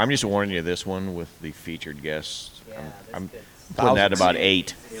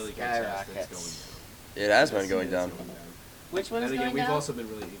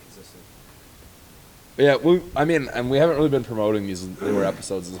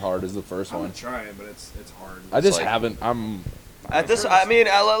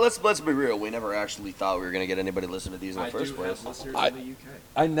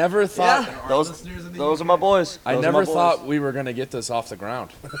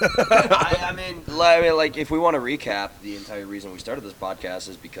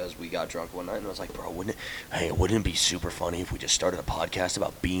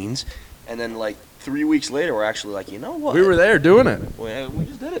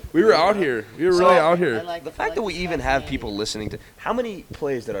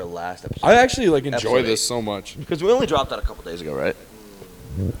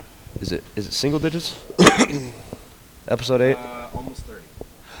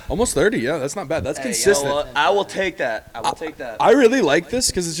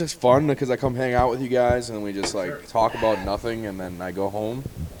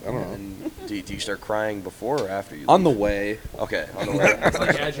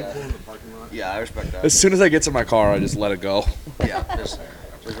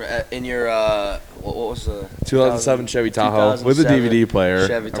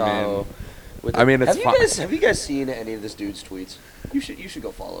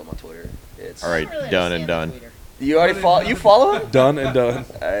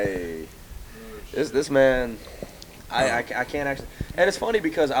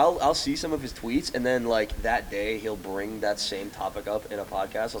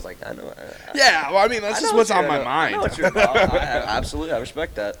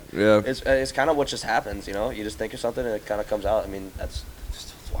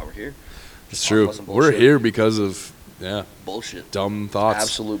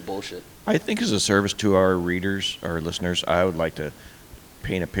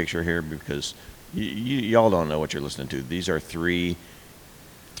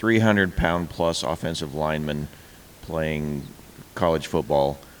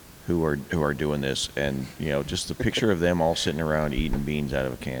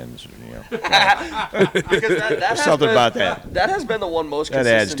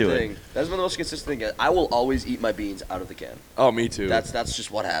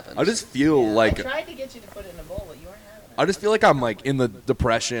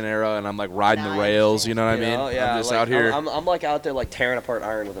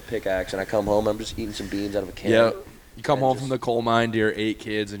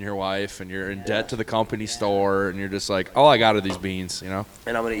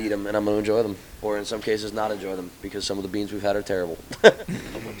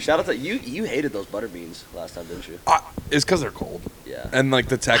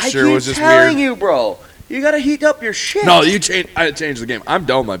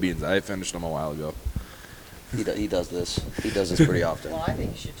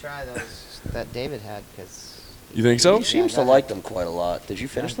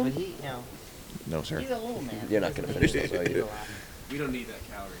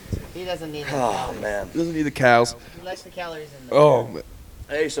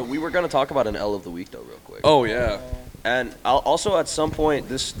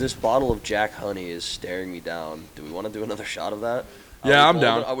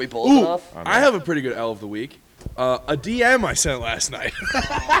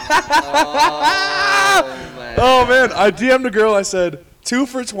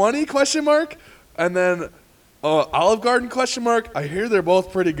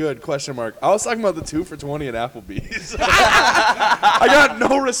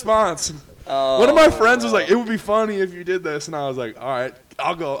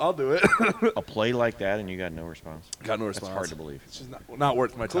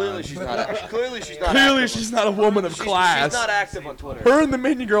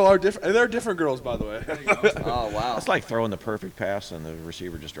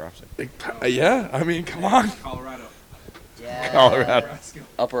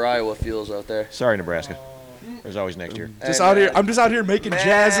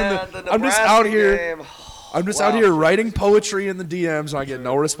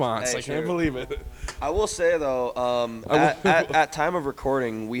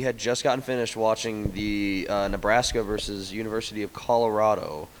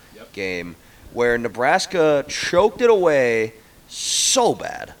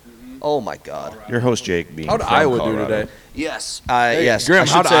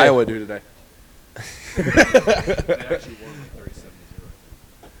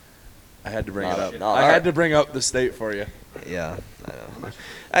 I had to bring Not it up, up. not I up. had to bring up the state for you. Yeah, I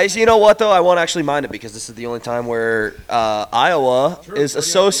know. So you know what though? I won't actually mind it because this is the only time where Iowa is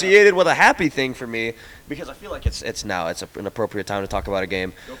associated with a happy thing for me because I feel like it's an appropriate time to talk about a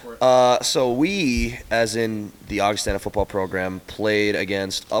game. Go for it. So we, as in the Augustana football program, played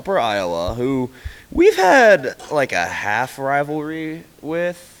against Upper Iowa, who we've had like a half rivalry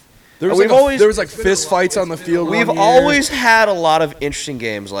with. There was, We've like, always- there was like fist fights on the field. We've one year. always had a lot of interesting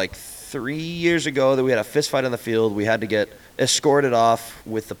games. Like 3 years ago, that we had a fist fight on the field. We had to get escorted off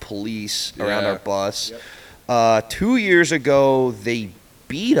with the police around Yeah. our bus. 2 years ago, they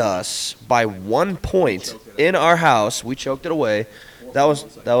beat us by 1 point in our house. We choked it away. That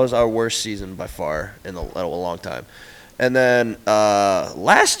was our worst season by far in a long time. And then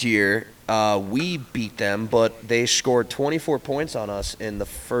last year, we beat them, but they scored 24 points on us in the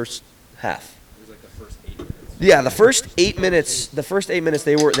first half. It was like the first 8 minutes. Yeah, the first 8 minutes. The first 8 minutes,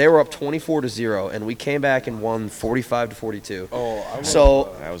 they were up 24-0, and we came back and won 45-42. Oh, I was,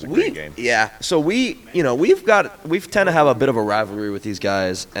 So That was a great game. Yeah. So we tend to have a bit of a rivalry with these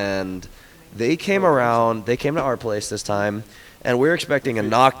guys, and they came around. They came to our place this time, and we were expecting a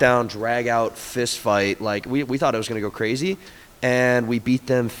knockdown, drag out, fist fight. Like we thought it was going to go crazy, and we beat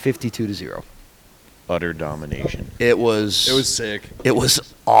them 52-0. Utter domination. It was sick. it was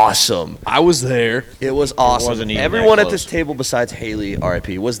awesome. I was there. It was awesome. wasn't even Everyone that at this close. table besides Haley,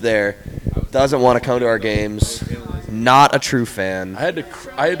 RIP, was there. Doesn't want to come to our games. Not a true fan. I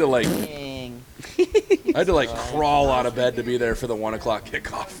had to like Dang. crawl out of bed to be there for the 1 o'clock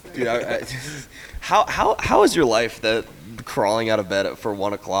kickoff. Dude, how is your life that crawling out of bed for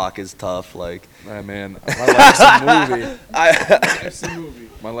 1 o'clock is tough? Like, Ah, man, my life's a movie. It's a movie.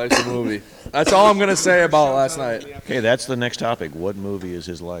 My life's a movie. That's all I'm gonna say about last night. Okay, that's the next topic. What movie is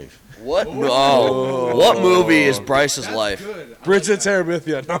his life? what? Oh, what movie is Bryce's life? Good. Bridge of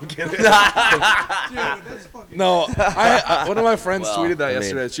Terabithia. No, I'm kidding. Dude, that's fucking. No, one of my friends Well, tweeted that I mean-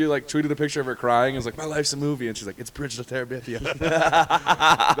 yesterday. She like tweeted a picture of her crying. It was like, my life's a movie, and she's like, it's Bridge of Terabithia.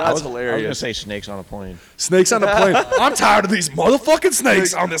 That's I was gonna hilarious. say Snakes on a Plane. Snakes on a plane. I'm tired of these motherfucking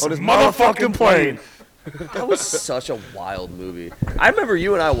snakes on this motherfucking plane. That was such a wild movie. I remember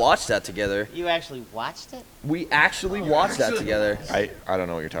you and I watched that together. You actually watched it? We actually watched that together. I don't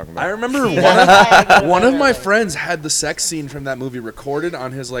know what you're talking I about. remember one of my friends had the sex scene from that movie recorded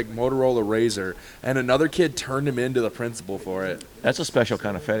on his like Motorola Razr, and another kid turned him into the principal for it. That's a special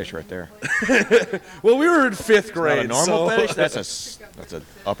kind of fetish right there. Well, we were in 5th Not grade. a normal so- fetish. That's an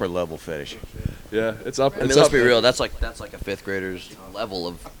upper level fetish. Yeah, it's up. I mean, It's let's up be there. real. That's like a fifth grader's level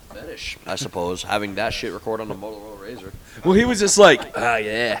of fetish, I suppose. Having that shit record on a Motorola Razr. Well, he was just like, ah,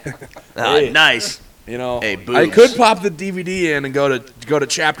 yeah. Nice. You know, Hey, I boobs. could pop the DVD in and go to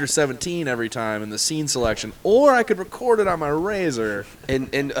chapter 17 every time in the scene selection, or I could record it on my Razr.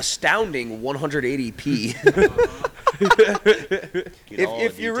 In astounding 180p. Get all the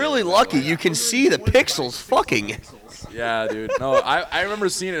if you're details. really lucky, you can see the pixels fucking. Yeah, dude. No, I remember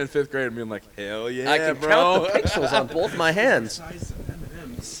seeing it in 5th grade and being like, hell yeah, I can bro. count the pixels on both my hands. Size of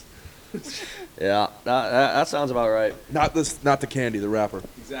M&Ms. Yeah, that sounds about right. Not the candy, the wrapper.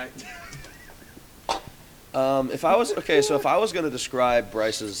 Exactly. If I was going to describe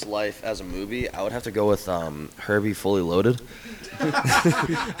Bryce's life as a movie, I would have to go with Herbie Fully Loaded.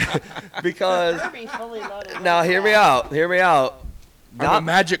 Because now hear me out. I'm a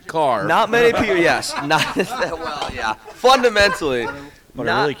magic car. Not many people. Yes, not well. Yeah, fundamentally, But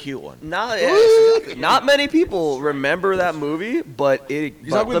not, a really cute one. not many people remember that movie, but it. You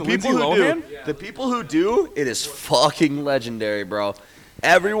But talking the with people Lindsay who do, Lohan? the people who do, it is fucking legendary, bro.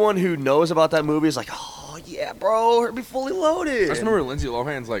 Everyone who knows about that movie is like, oh yeah, bro, Herbie Fully Loaded. I just remember Lindsay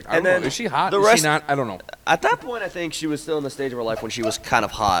Lohan's like, I And don't know, then is she hot? the Is rest- she not? I don't know. At that point, I think she was still in the stage of her life when she was kind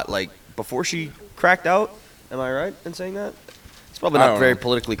of hot, like before she cracked out. Am I right in saying that? It's probably I not don't very know.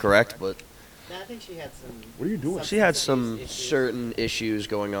 politically correct, but I think she had some. What are you doing? she had some Issues. certain issues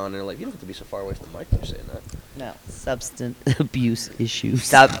going on in her life. You don't have to be so far away from the mic when you're saying that. No, substance abuse issues.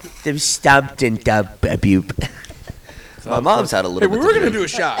 Stop and abuse. My mom's had a Hey, little we bit. were to gonna do. do a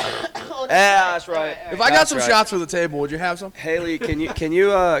shot. Yeah, that's right. If I got That's some right. shots for the table, would you have some? Haley, can you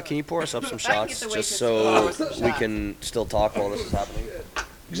pour us up some I can get shots the just waitress to so pour us some we shots. can still talk while this is happening?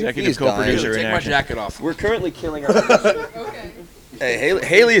 Executive He's dying. co-producer in Take my action. jacket off. We're currently killing our. Okay. Hey,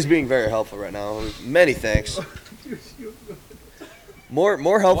 Haley is being very helpful right now. Many thanks. More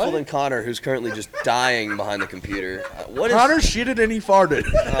helpful What? than Connor, who's currently just dying behind the computer. What is? Connor shitted and he farted.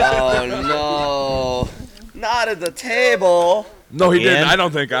 Oh no! Not at the table. No, he Again? didn't. I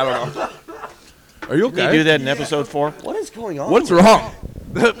don't think. I don't know. Are you Did he okay? do that in episode 4? What is going on? What's wrong?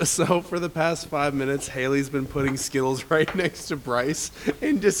 So for the past 5 minutes, Haley's been putting Skittles right next to Bryce,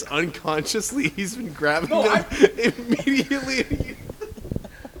 and just unconsciously he's been grabbing them immediately.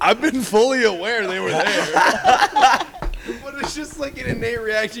 I've been fully aware they were there. But it's just like an innate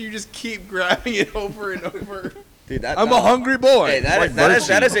reaction. You just keep grabbing it over and over. Dude, I'm a hungry boy. Hey, like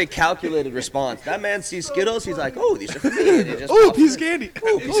that is a calculated response. That man sees Skittles, he's like, oh, these are for me. And he just Ooh, pops piece it. of candy.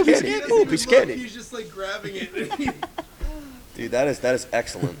 Ooh, piece of candy. Ooh, piece of candy. He's just like grabbing it. Dude, that is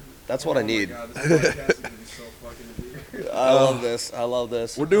excellent. That's what I need. God, this podcast is gonna be so fucking weird. I love this. I love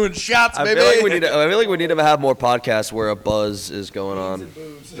this. We're doing shots, I baby. feel like we need to have more podcasts where a buzz is going on.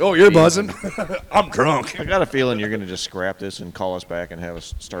 Oh, you're buzzing. I'm drunk. I got a feeling you're going to just scrap this and call us back and have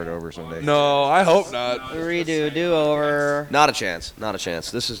us start over someday. No, I hope not. Redo, do over. Not a chance. Not a chance.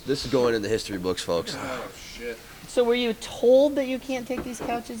 This is going in the history books, folks. Oh shit. So were you told that you can't take these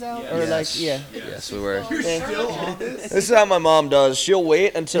couches out? Or like, yeah. Yes, we were. You're still on this? This is how my mom does. She'll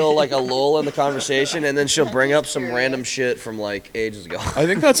wait until like a lull in the conversation, and then she'll bring up some random shit from like ages ago. I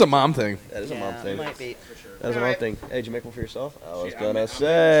think that's a mom thing. That is a mom thing. Might be. That is a mom thing. Hey, did you make one for yourself? I was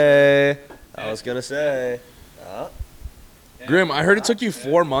gonna say. Grim, I heard it took you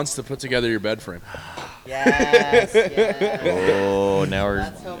 4 months to put together your bed frame. Yes, yes. Oh, now we're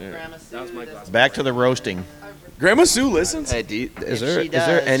Let's hope Grandma Sue doesn't- back to the roasting. Grandma Sue listens. Hey, If is she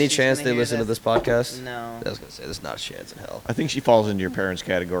there does, any she's chance gonna they hear listen to this podcast? No. I was gonna say there's not a chance in hell. I think she falls into your parents'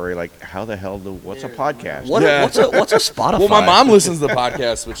 category. Like, how the hell what's a podcast? Yeah. What's a Spotify? Well, my mom listens to the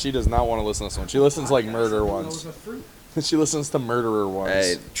podcast, but she does not want to listen to this one. She listens like murder ones. She listens to murderer ones.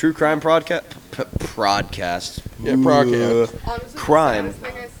 Hey, true crime podcast. Podcast. Yeah, podcast. Honestly, Crime. The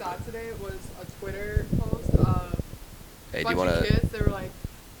saddest thing I saw today was a Twitter post of Hey, a do you bunch want of to? kids. They were like,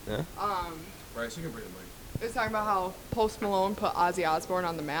 Yeah? Bryce, you can bring the mic. it was talking about how Post Malone put Ozzy Osbourne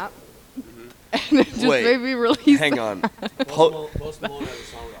on the map. And it just Wait, made me really Hang sad. on. Post Malone has a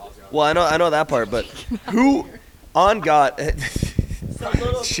song with Ozzy Osbourne. Well, I know that part, but who on God?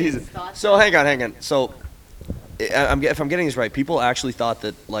 Jesus. So hang on. So if I'm getting this right, people actually thought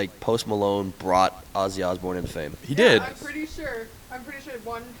that like Post Malone brought Ozzy Osbourne into fame. He Yeah, did. I'm pretty sure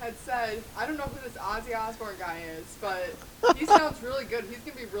one had said, I don't know who this Ozzy Osbourne guy is, but he sounds really good. He's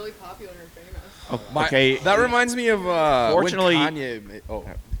going to be really popular and famous. Okay. That reminds me of Fortunately- when Kanye oh,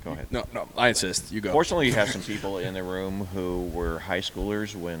 Go ahead. no, I insist. You go. Fortunately, you have some people in the room who were high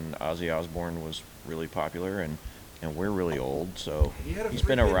schoolers when Ozzy Osbourne was really popular, and we're really old, so he's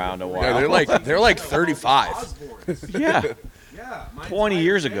been around a while. Yeah, they're like 35. Osbourne. Yeah, Yeah. My 20 entire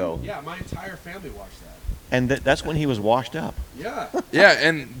years family- ago. Yeah, my entire family watched that. and that's when he was washed up. Yeah. Yeah,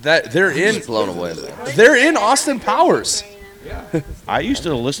 and that they're in Just blown away. Man. they're in Austin Powers. Yeah. I used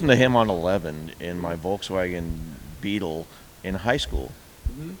to listen to him on 11 in my Volkswagen Beetle in high school,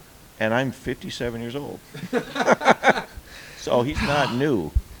 and I'm 57 years old. So he's not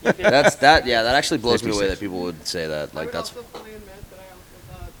new. That actually blows me away 56. that people would say that. I Like would that's also fully admit that I also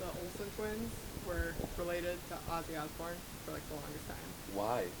thought the Olsen twins were related to Ozzy Osbourne for like the longest time.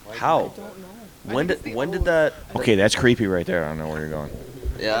 Why? how. I don't know. I When think it's did the when did old- that? Okay, that's creepy right there. I don't know where you're going.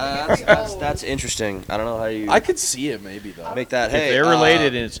 Yeah, that's interesting. I don't know how you I could see it maybe though. make that. If Hey, they're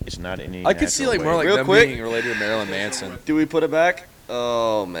related, and it's not any. I could see like natural more way. like Real them quick. being related to Marilyn Manson. Do we put it back?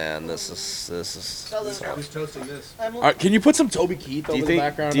 Oh man, this is. Who's toasting this? All right, can you put some Toby Keith Do over you the think?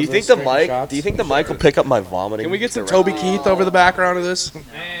 background? Do you of think this the string of mic? shots? Do you think the mic will pick up my vomiting? Can we get some direct- Toby Keith over the background of this? And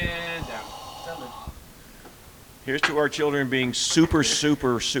down. Here's to our children being super,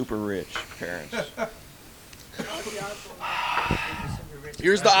 super, super rich parents.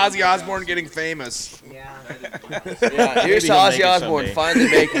 Here's the Ozzy Osbourne getting famous. Yeah. Yeah, here's Maybe to he'll make Ozzy it Osbourne someday. finally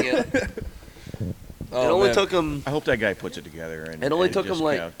making it. Oh, It only man. took him. I hope that guy puts it together. And It only and took him just,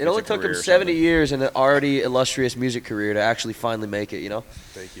 like. you know, It gets only a took him career or 70 something. years in an already illustrious music career to actually finally make it. You know.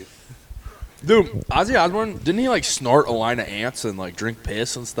 Thank you. Dude, Ozzy Osbourne, didn't he like snort a line of ants and like drink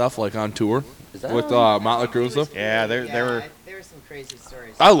piss and stuff like on tour Is that with Motley Crue and stuff? Yeah, there were. There were some crazy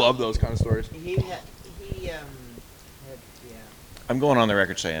stories. I love those kind of stories. He had, yeah. I'm going on the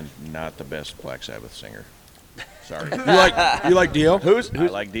record saying not the best Black Sabbath singer. Sorry. You like Dio? I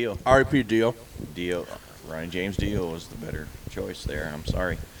like Dio. R.I.P. Dio. Dio, Ryan James Dio was the better choice there. I'm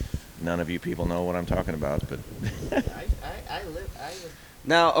sorry. None of you people know what I'm talking about, but I live.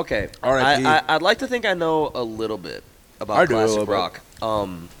 Now, okay. R.I.P.. I'd like to think I know a little bit I about do a classic little rock.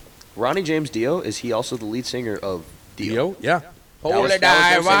 Ronnie James Dio, is he also the lead singer of Dio? Dio? Yeah. That was-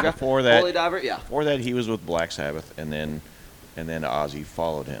 that was their singer? before that, Holy Diver, yeah. before that he was with Black Sabbath, and then Ozzy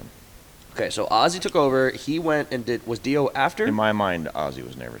followed him. Okay, so Ozzy took over. He went and did. Was Dio after? In my mind, Ozzy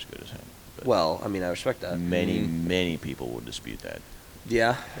was never as good as him. But Well, I mean, I respect that. many people would dispute that.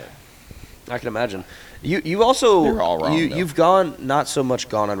 Yeah. I can imagine. You also They're all wrong, though. you've not so much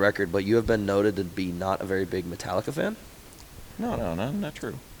gone on record, but you have been noted to be not a very big Metallica fan. No, not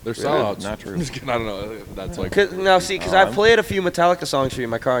true. They're Really? sellouts. Not true. I'm just kidding. I don't know. That's like. Because Oh, I've I'm- played a few Metallica songs for you in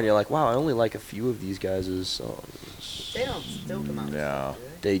my car, and you're like, wow, I only like a few of these guys' songs. They don't still come out. No.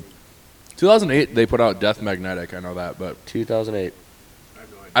 They 2008, they put out Death Magnetic. I know that, but 2008.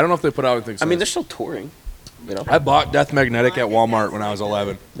 I don't know if they put out anything. I mean, they're since. still touring. You know? I bought Death Magnetic at Walmart when I was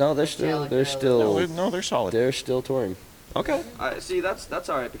 11. No, they're still No, they're solid. they're still touring. Okay, I see. That's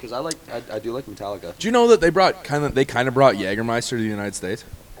all right because I do like Metallica. Do you know that they brought kind of brought Jägermeister to the United States?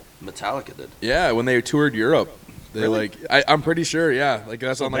 Metallica did. Yeah, when they toured Europe, they Really? I'm pretty sure. Yeah, like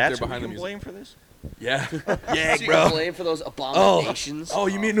that's So on like that's they're who behind the we can music. blame for this? Yeah, So yeah, you bro. blame for those abominations. Oh,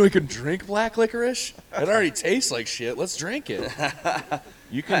 you mean we can drink black licorice? It already tastes like shit. Let's drink it.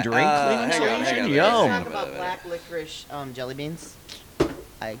 You can drink hang clean on, hang solution? on. Talk Yum. about black licorice jelly beans.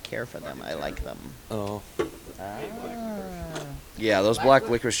 I care for them. I like them. Oh, Yeah, those black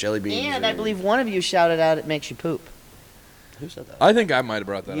licorice jelly beans. And I believe one of you shouted out it makes you poop. Who said that? I think I might have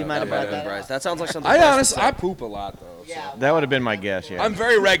brought that You up. might have That might brought have been that Bryce. up. That sounds like something. I Bryce would honestly, say. I poop a lot though. So. That would have been my guess, yeah. I'm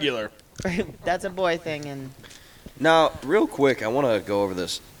very regular. That's a boy thing, and Now, real quick, I want to go over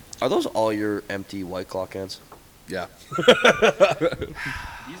this. Are those all your empty White Claw cans? Yeah.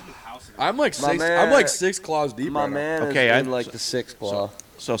 I'm like My six. man- I'm like 6 claws deep. My right now. man Okay, is I- in like the sixth claw.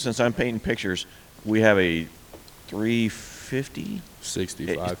 So since I'm painting pictures, we have a 350?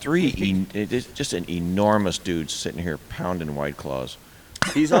 65. It's just an enormous dude sitting here pounding White Claws.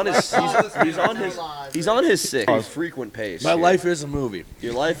 He's on his he's on his sixth frequent pace. My here. life is a movie.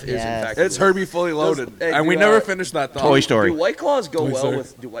 Your life is in Yes. fact. It's Herbie Fully Loaded, Hey, and we do, never finished that thought. Toy Story. Do White Claws go Toy well Story.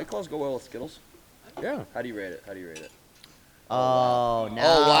 with? Do White Claws go well with Skittles? Yeah. How do you rate it? How do you rate it? oh no.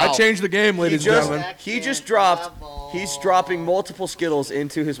 Oh, wow. I changed the game, ladies and gentlemen. He just dropped. He's dropping multiple Skittles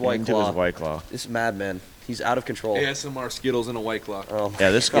into his White Into Claw. his White Claw. This madman. He's out of control. ASMR Skittles in a White Claw. Oh,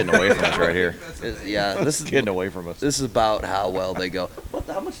 Yeah, this is getting away from us right here. yeah. This is Getting away from us. This is about how well they go.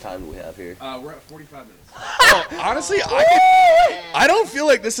 How much time do we have here? We're at 45 minutes. Oh, honestly, I don't feel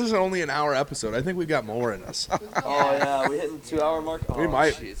like this is only an hour episode. I think we got more in us. Oh yeah, we hitting the 2-hour mark. We Oh,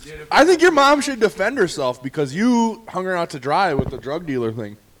 might. jeez. I think your mom should defend herself because you hung her out to dry with the drug dealer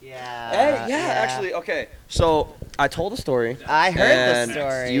thing. Yeah. Hey, yeah, actually, okay. So I told a story. I heard and the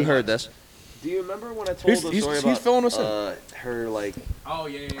story. You heard this. Do you remember when I told He's- the he's- story he's about filling us in. her like?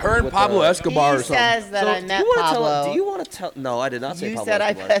 Her and With Pablo the- Escobar or He something. says that I do met you wanna Pablo. do you want to tell? No, I did not say You Pablo said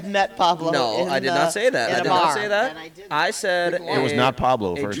Escobar. I had met Pablo. No, in I did the- not say that. in I a did not bar. say that. And I didn't. I said It was not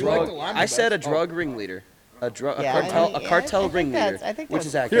Pablo, a first of all. drug. I said a drug ringleader, a Yeah, I cartel, mean, a yeah, cartel I think ringleader, that's- I think which that's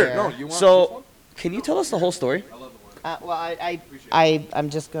is accurate. Here, no, you want this So, one? can you tell us the whole story? Well, I'm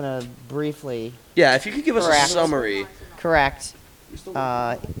just gonna briefly Yeah, if you could give us Correct. a summary. correct.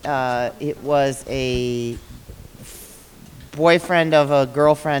 It was a boyfriend of a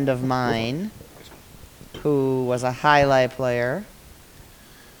girlfriend of mine who was a highlight player.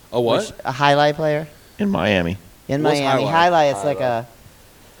 A what? A highlight player In Miami. in What's Miami. highlight? Highlight is like a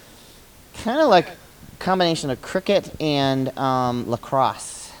kind of like combination of cricket and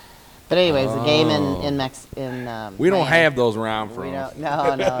lacrosse. But anyways, a game in We don't Miami. have those around for We us. don't.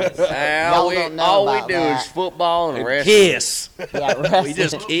 No, no. it's- All Y'all we, don't know all we about do that. is football and wrestling. Kiss. Yeah, wrestling. We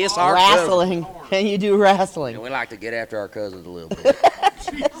just kiss our wrestling. And you do wrestling. And we like to get after our cousins a little bit.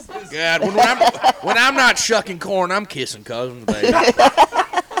 God, when I'm not shucking corn, I'm kissing cousins, baby.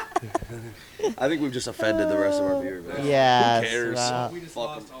 I think we've just offended the rest of our viewers. man. Yes. cares?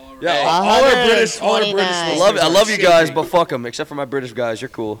 Fuck 'em. Yeah, all our British, all our British. 129. I love you guys, but fuck them. Except for my British guys, you're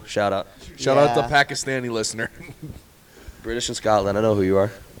cool. Shout out, Shout out the Yeah. Pakistani listener. British and Scotland. I know who you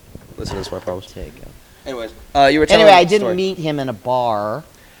are. Listen to this, I promise. There you go. Anyways, you were telling Anyway, I the didn't story. meet him in a bar.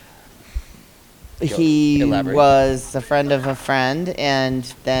 He elaborate. was a friend of a friend, and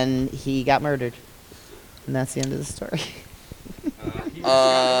then he got murdered. And that's the end of the story.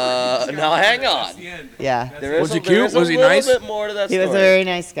 Now hang on. Yeah. There is Was he there cute? is a Was he little nice? bit more to that He story. was a very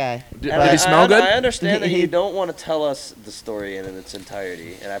nice guy. Did And he smell good? I understand that you don't want to tell us the story in its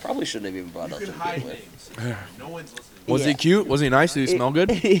entirety, and I probably shouldn't have even brought it up to begin with. Was he Yeah. cute? Was he nice? Did he smell good?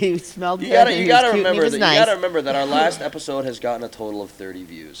 He smelled You good. gotta, and you he gotta was cute, and remember he was that. nice. You gotta remember that our last episode has gotten a total of 30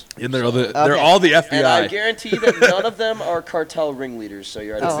 views, And they're they're Okay. all the and I FBI. guarantee that none of them are cartel ringleaders. So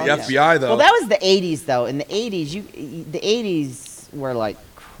you're. Oh, The okay. FBI though. Well, that was the 80s, though. In the 80s, the 80s were like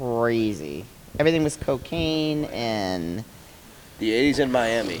crazy. Everything was cocaine and The 80s in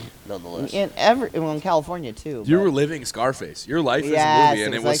Miami, nonetheless. in California too. You but- were living Scarface. Your life is a Yes, movie,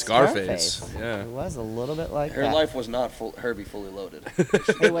 and it was like Scarface. It Yeah. was a little bit like Her that. life was not Herbie fully loaded.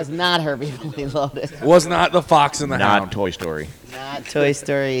 It was not Herbie Fully Loaded. Was not the Fox and the Not Hound. Toy Story. Not Toy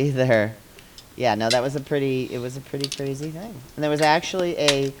Story either. Yeah, no, it was a pretty crazy thing. And there was actually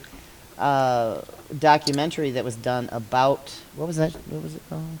a documentary that was done about, what was it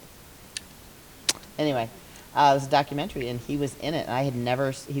called? Anyway, it was a documentary, and he was in it.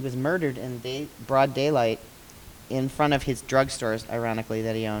 He was murdered in broad daylight in front of his drugstores, ironically,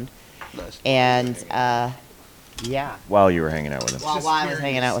 that he owned. Nice. And, yeah, While you were hanging out with him. while I was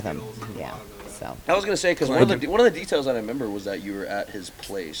hanging out with him. Yeah, so. I was gonna say because one of the details that I remember was that you were at his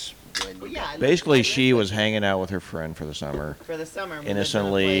place when you got Basically, she was hanging out with her friend for the summer. For the summer. we lived in a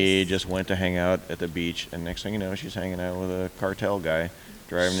Innocently place- just went to hang out at the beach, and next thing you know, she's hanging out with a cartel guy,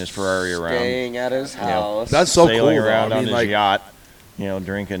 driving his Ferrari around, staying at his house, That's so cool. sailing Though. around I on mean, his like, yacht,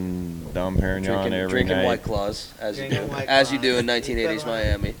 drinking Dom Perignon every drinking night. White Claws as you Drinking do, White as you Claws. do in 1980s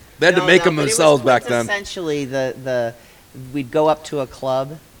Miami. they had to make them but it was themselves back then. Essentially, we'd go up to a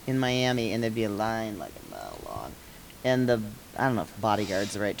club in Miami, and there'd be a line like a mile long, and I don't know if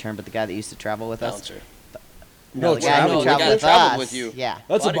bodyguard's the right term, but the guy that used to travel with us. Bouncer. No, the guy who travel. traveled with traveled us. with you. Yeah.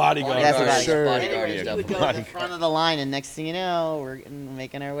 That's a bodyguard. That's a for bodyguard. sure. Bodyguard. Anyway, Yeah, he would go to the front of the line, and next thing you know, we're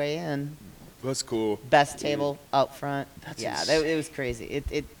making our way in. That's cool. Best table out front. It was crazy.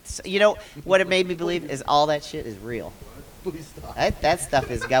 It's what it made me believe is all that shit is real. That stuff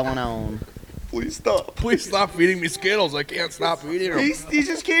is going on. Please stop. Please stop feeding me Skittles. I can't stop eating them. He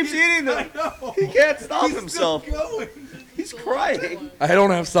just keeps eating them. He can't stop himself. He's crying. I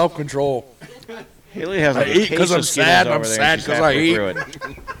don't have self-control. Haley has I a eat case 'cause of I'm Skittles sad, over I'm there, sad and she's 'cause halfway I through it. I'm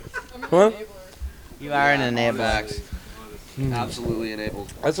an Huh? enabler. You are an enabler. Facts. Absolutely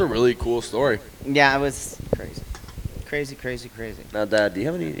enabled. That's a really cool story. Yeah, it was crazy. Crazy, crazy, crazy. Now, Dad, do you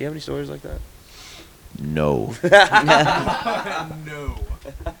have any stories like that? No. A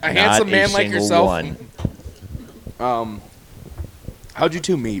handsome Not man a like single yourself. one. How'd you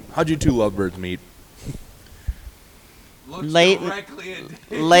two meet? How'd you two lovebirds meet? Late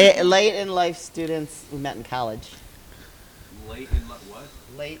in life students. We met in college. Late in what?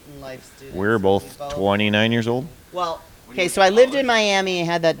 Late in life students. We're both 29 years old. Well, okay, so I lived in Miami and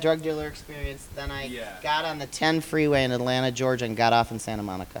had that drug dealer experience. Then I got on the 10 freeway in Atlanta, Georgia, and got off in Santa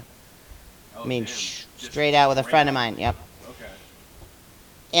Monica. I mean, straight out with a friend of mine. Yep. Okay.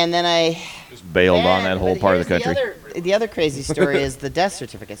 And then I Just bailed on that whole but part of the here's country. The other crazy story is the death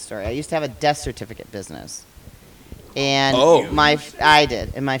certificate story. I used to have a death certificate business. And I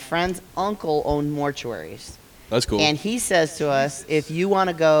did. And my friend's uncle owned mortuaries. That's cool. And he says to us, if you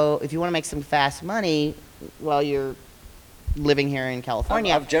want to make some fast money while you're living here in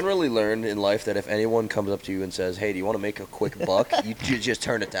California. I've generally learned in life that if anyone comes up to you and says, "Hey, do you want to make a quick buck?" you just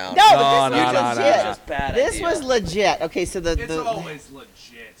turn it down. No, but this was no, legit. That's bad This idea. was legit. Okay, so It's always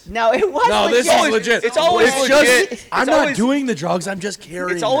legit. No, it was No, legit. this is legit. It's always It's legit. just, I'm It's not always- doing the drugs. I'm just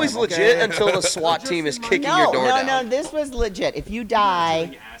carrying It's always them, legit okay? until the SWAT team is kicking No, your door no, down. no. This was legit. If you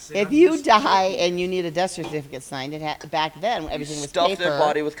die, and you need a death certificate signed, back then everything was Stuff paper. their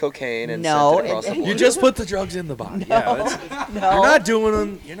body with cocaine and No, sent it across the it- border. You just put the drugs in the body. Yeah, that's, No. You're not doing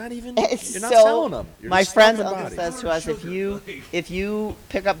them. You're not even. It's You're not so- selling them. You're My just friend's stuffing uncle bodies. says to us, if you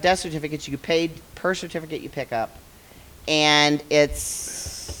pick up death certificates, you get paid per certificate you pick up, and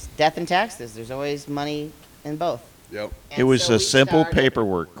it's death and taxes. There's always money in both. Yep. It And was so a we simple started-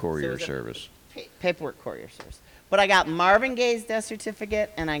 paperwork courier was a- service. paperwork courier service. But I got Marvin Gaye's death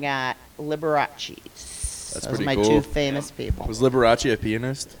certificate, and I got Liberace's. That's Those pretty are my cool. two famous people. Was Liberace a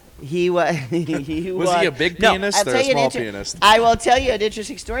pianist? He was. Was he a big pianist I'll or tell a you an small inter- pianist? I will tell you an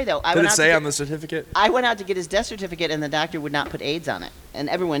interesting story though. Did it say on the certificate? I went out to get his death certificate, and the doctor would not put AIDS on it, and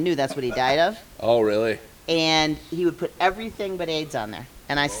everyone knew that's what he died of. Oh, really? And he would put everything but AIDS on there.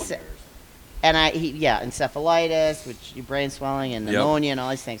 And I said, encephalitis, which your brain swelling, and Yep. pneumonia, and all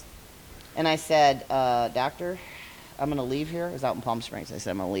these things. And I said, doctor, I'm gonna leave here. I was out in Palm Springs. I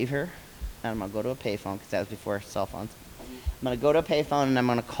said, I'm gonna leave here, and I'm gonna go to a payphone because that was before cell phones. I'm gonna go to a payphone, and I'm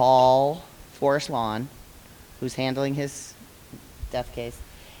gonna call Forest Lawn, who's handling his death case.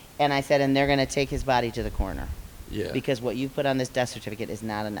 And I said, and they're gonna take his body to the coroner. Yeah. Because what you've put on this death certificate is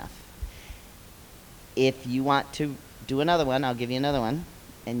not enough. If you want to do another one, I'll give you another one,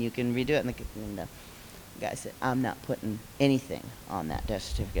 and you can redo it. And the guy said, I'm not putting anything on that death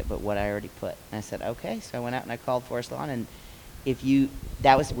certificate but what I already put. And I said, okay. So I went out and I called Forest Lawn, and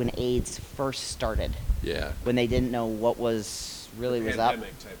that was when AIDS first started, Yeah. when they didn't know what was up.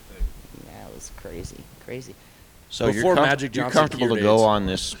 Pandemic type thing. Yeah, it was crazy. So Before Magic you're Johnson comfortable to cured go AIDS. on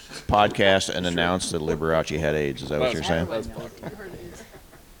this podcast and announce that Liberace had AIDS. Is that what you're saying?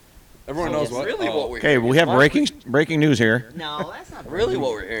 Everyone knows what. Really, Oh. what we're Okay, hearing we is have my- breaking news here. No, that's not Really,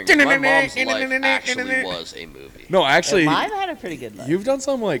 what we're hearing is my mom's life actually was a movie. No, actually, Mine had a pretty good life. you've done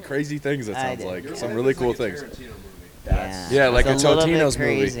some like crazy things. It I sounds did. like Your some life really is cool like a things. Tarantino movie. Yeah, like It's a little bit Totino's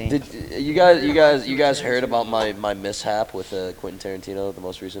movie. crazy. Did you guys heard about my mishap with Quentin Tarantino, the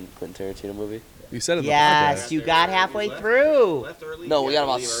most recent Quentin Tarantino movie? You said it. Yes, you got halfway through. No, we got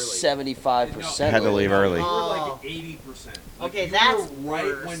about 75%. Had to leave early. You were Oh. like 80%. Okay, you that's were right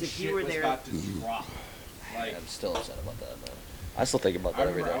worse. when If you shit were was there- about to drop. Like, I'm still upset about that, man. I still think about I that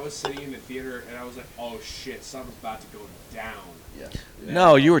every remember day. I was sitting in the theater and I was like, oh shit, something's about to go down. Yeah.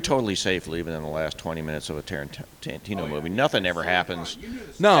 No, you were totally safe leaving in the last 20 minutes of a Tarantino movie. Nothing ever happens. You knew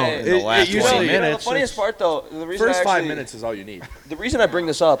this. No, Hey, in the last usually- 20 You know, the minutes. funniest part, though, the reason First I 5 actually- minutes is all you need. The reason I bring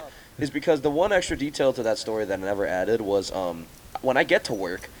this up is because the one extra detail to that story that I never added was when I get to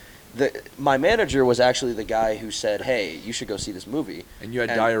work, my manager was actually the guy who said, "Hey, you should go see this movie." And you had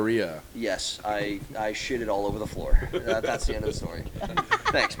And- diarrhea. Yes, I shitted all over the floor. That's the end of the story.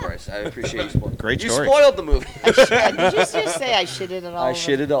 Thanks, Bryce. I appreciate you spoiling. Great You story. spoiled the movie. Did you just say I shitted it all I over?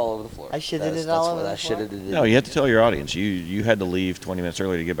 shitted all over the floor. I shitted That's it all what over I the floor? shitted it in. No, you have to tell your audience. You had to leave 20 minutes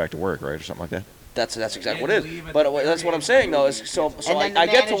early to get back to work, right, or something like that. That's exactly You what had it to is. leave at But the that's what very I'm saying end though of is the so movie. And then the I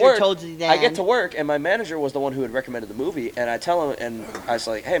get to manager work. told you I get then- to work, and my manager was the one who had recommended the movie, and I tell him, and I was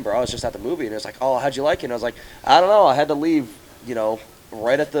like, "Hey, bro, I was just at the movie," and it's like, "Oh, how'd you like it?" And I was like, "I don't know, I had to leave,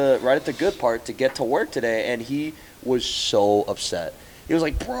 right at the good part to get to work today," and he was so upset. He was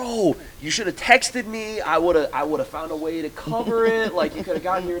like, "Bro, you should have texted me. I would have found a way to cover it. Like you could have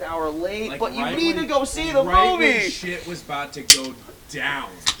gotten here an hour late, Like, but you right need when- to go see the right movie." When shit was about to go down.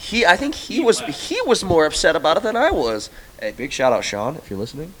 I think he He was left. more upset about it than I was. Hey, big shout out, Sean, if you're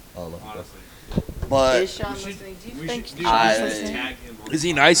listening. I love you, bro. Honestly. But Is Sean We should- listening? Do you we think should- dude, I- we should Sean's listening? tag him on Is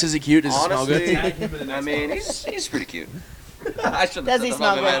he the nice? Is he cute? Does he smell honestly, good? Tag him in the next I mean, podcast. he's pretty cute. I shouldn't Does have he said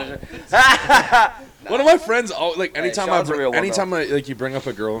that about smell my manager. One of my friends, like anytime Sean's a real one, you bring up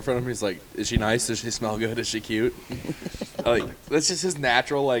a girl in front of me, he's like, "Is she nice? Does she smell good? Is she cute?" Like that's just his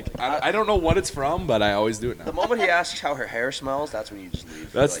natural. Like I don't know what it's from, but I always do it The now. moment he asks how her hair smells, that's when you just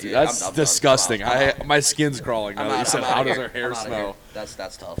leave. That's You're like, that's I'm done. disgusting. I'm out. My skin's crawling now I'm that you out. said I'm how outta does here. her hair I'm outta smell. here.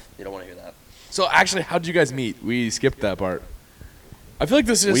 That's tough. You don't want to hear that. So actually, how did you guys meet? We skipped that part. I feel like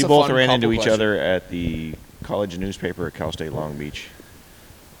this is We just a both fun ran into couple each question. other at the college newspaper at Cal State Long Beach,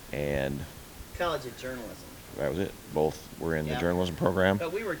 and College of Journalism. that was it. Both were in the Yeah. journalism program.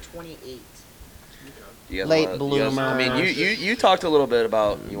 But we were 28. You guys Late wanna- I mean, bloomer. you talked a little bit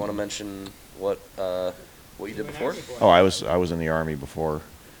about. You want to mention what you did before? Oh, I was in the Army before,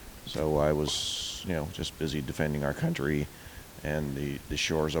 so I was just busy defending our country and the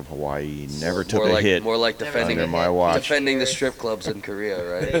shores of Hawaii. Never took a hit More like Never defending under my watch. defending the strip clubs in Korea,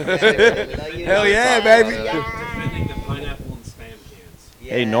 right? Hell yeah, baby. Defending the pineapple and spam cans.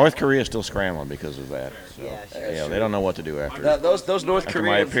 Hey, North Korea is still scrambling because of that. So, Yeah, sure. they don't know what to do after. Those North After my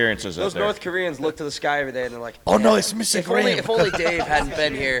Koreans. appearances up Those there. North Koreans look to the sky every day and they're like, Oh no, it's Mr. if only, Graham. if only Dave hadn't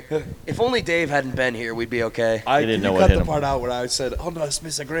been here. If only Dave hadn't been here, we'd be okay. I They didn't can know you what cut hit the him. part out where I said, "Oh no, it's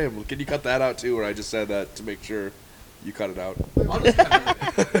Mr. Graham." Can you cut that out too? Where I just said that to make sure you cut it out. I'll just cut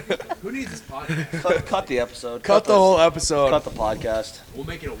everything. Who needs this podcast? Cut the episode. Cut the whole episode. Cut the podcast. We'll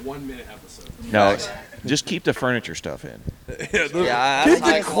make it a 1-minute episode. No, just keep the furniture stuff in. Yeah, the- Yeah, keep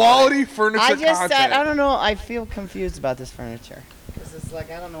that's the quality furniture I just content. said, I don't know. I feel confused about this furniture. Because it's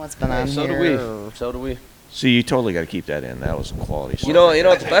like, I don't know what's been on So do here. we. So do we. See, you totally got to keep that in. That was quality stuff. You know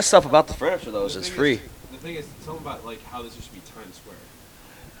what the best stuff about the furniture though is The it's thing free. The thing is, tell them about like how this used to be Times Square.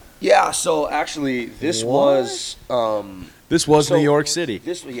 Yeah. So actually, this was This was So- New York City.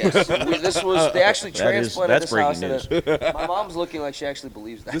 this was they actually transplanted that's this house. breaking in a- my mom's looking like she actually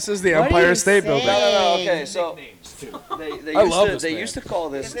believes that. This is the What are Empire you State Building. No, saying? okay, so Nicknames too. they I used love to this they man. used to call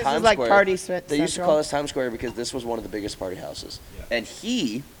this This Times is like Square. Party They used to call this Times Square because this was one of the biggest party houses, Yeah. and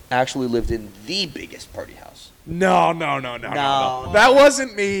he actually lived in the biggest party house. No. No. That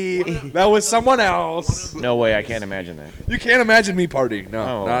wasn't me. That was someone else. No way, I can't imagine that. You can't imagine me partying. No,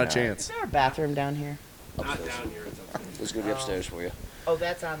 Oh, not no. a chance. Is there a bathroom down here? Not down here. It's upstairs. It's gonna be upstairs for you. Oh,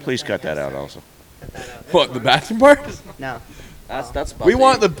 that's on the Please thing. cut that I'm out sorry. also. Cut that out. What, the bathroom part? No. That's about We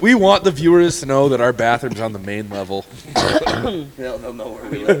want the viewers to know that our bathroom's on the main level. They'll know where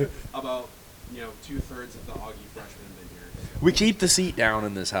we live. About 2/3 of the Augie freshmen have been here. We keep the seat down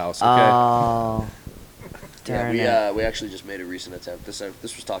in this house, okay? Oh. Yeah, Darn it. we actually just made a recent attempt. This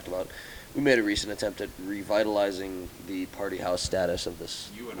was talked about. We made a recent attempt at revitalizing the party house status of this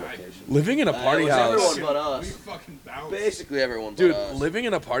You and I. location. Living in a party it was house. everyone but us. We fucking bounced. Basically everyone but Dude, us. living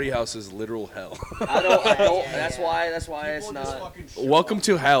in a party house is literal hell. I don't. Yeah. That's why it's People just not. fucking show Welcome up.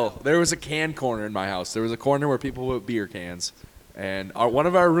 to hell. There was a can corner in my house. There was a corner where people put beer cans. And one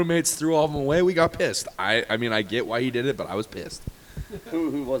of our roommates threw all of them away. We got pissed. I mean, I get why he did it, but I was pissed.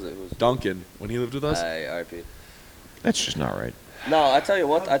 Who was it? Who was Duncan, when he lived with us. RIP. That's just not right. No, I tell you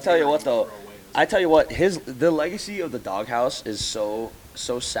what though. I tell you what, the legacy of the doghouse is so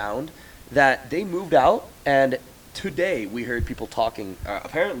sound that they moved out, and today we heard people talking.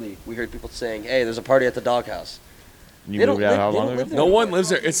 Apparently, we heard people saying, "Hey, there's a party at the doghouse." You They don't moved out live- how they long don't ago? live there. No one lives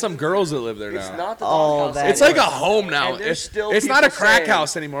there. It's some girls that live there It's now. not the Oh, doghouse. that It's anymore. like a home now. And there's still It's not a people crack saying-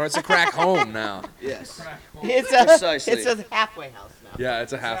 house anymore. It's a crack home now. Yes. It's Precisely. a halfway house now. Yeah,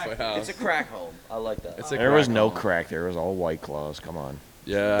 it's a halfway house. It's a crack home. I like that. It's a There was crack no home. crack. There was all White Claws. Come on.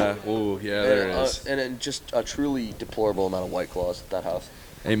 Yeah. Ooh, yeah, there it and, is. and just a truly deplorable amount of White Claws at that house.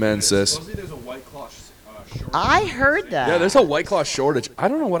 Amen, sis. Supposedly there's a White Claw shortage. I heard that. Yeah, there's a White Claw shortage. I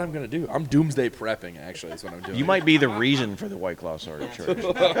don't know what I'm gonna do. I'm doomsday prepping. Actually, is what I'm doing. You might be the reason for the White Claw shortage.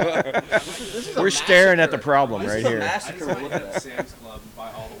 We're staring at the problem right here. I just might head to Sam's Club and buy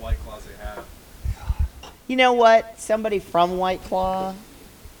all the White Claws they have. You know what? Somebody from White Claw,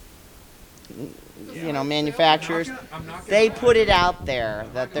 manufacturers, I'm not gonna they lie. put it out there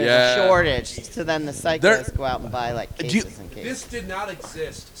that there's Yeah. a shortage, so then the cyclists go out and buy like cases and cases. This did not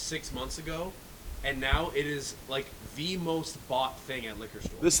exist 6 months ago, and now it is like the most bought thing at liquor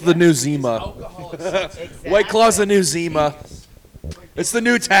stores. This is the new It's Zima. alcoholic seltzer. White Claw's the new Zima. It's the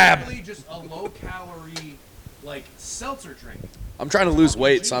new tab. Literally just a low-calorie, like seltzer drink. I'm trying to lose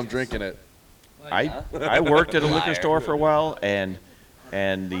weight, so I'm drinking it. I worked at a liquor store for a while, and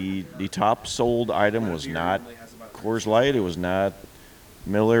the top sold item was not Coors Light. It was not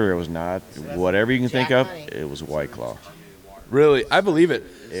Miller. It was not whatever you can think of. It was White Claw. Really, I believe it.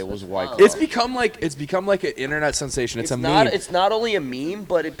 It was White Claw. It's become like an internet sensation. It's a not. meme. It's not only a meme,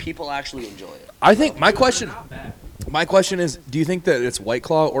 but people actually enjoy it. I think my question is, do you think that it's White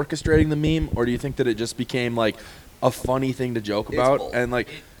Claw orchestrating the meme, or do you think that it just became like a funny thing to joke about? both. And like,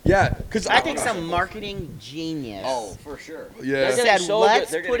 yeah, because I think some marketing genius Oh, for sure. Yeah. They're getting said, so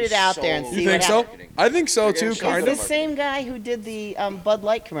let's good. They're put getting it out so there and good. see You think what so? happens. I think so They're too, getting kind It's of. the same guy who did the Bud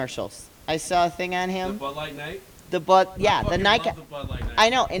Light commercials. I saw a thing on The him. Bud Light Night. The Fucking Nike. love the Bud Light Night. I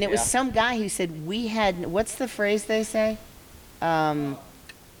know, and it was Yeah. some guy who said we had. What's the phrase they say?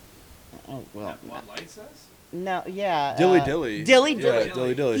 Oh well, That Bud Light says. no, yeah. Dilly dilly. Dilly Yeah, dilly.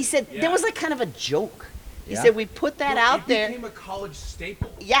 dilly dilly. He said Yeah. there was like kind of a joke. He Yeah. said we put that No, out it there. became a college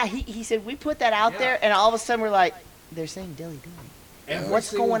staple. Yeah, he said we put that out Yeah. there, and all of a sudden we're like, they're saying dilly dilly. What's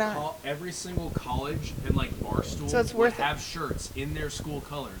single going on? Every single college and like bar stool So it's would worth it. have shirts in their school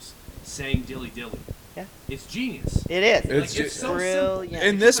colors saying "dilly dilly." Yeah. It's genius. It is. It's Like, it's so simple. brilliant.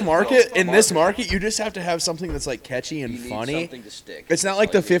 In this market, you just have to have something that's like catchy and You need funny. something to stick. It's not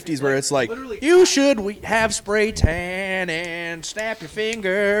like the 50s where it's like, Literally- you should have spray tan and snap your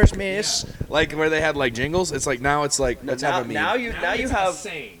fingers, miss. Like where they had like jingles. It's like now it's like, let's have a meme. now you it's have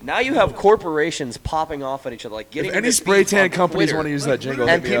insane. now you have corporations popping off at each other, like getting If any this spray beef tan on companies Twitter. want to use that jingle,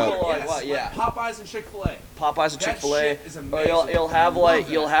 And hit me people up. are like, what? Yeah. Popeyes and Chick-fil-A. Popeyes and That Chick-fil-A, shit is or amazing. you'll have I like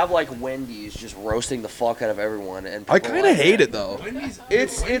love that. Wendy's just roasting the fuck out of everyone, and I people kind of like hate that. it though. Wendy's.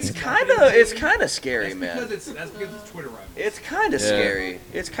 It's Wendy's kind of scary, That's man. because it's Twitter rivals. It's kind of Yeah. scary.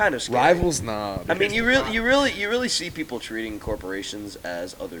 It's kind of scary. Rivals, nah. I mean, you really see people treating corporations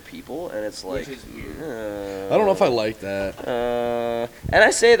as other people, and it's like, Which is weird. I don't know if I like that. And I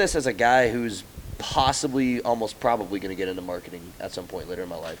say this as a guy who's possibly, almost probably, going to get into marketing at some point later in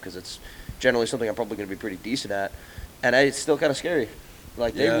my life, because it's generally something I'm probably going to be pretty decent at, and it's still kind of scary.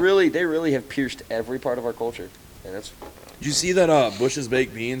 Like Yeah. they really have pierced every part of our culture, and it's Did you see that Bush's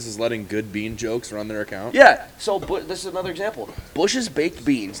Baked Beans is letting good bean jokes run their account? yeah. So this is another example. Bush's Baked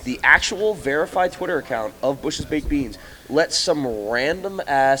Beans, the actual verified Twitter account of Bush's Baked Beans, let some random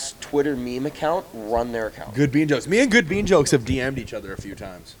ass Twitter meme account run their account. Good bean jokes. Me and Good Bean Jokes have DM'd each other a few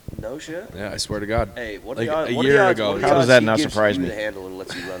times. No shit. Yeah, I swear to God. Hey, what Like are the odds? a what are the year odds- ago. what are the How does odds that he not gives surprise you me? The handle and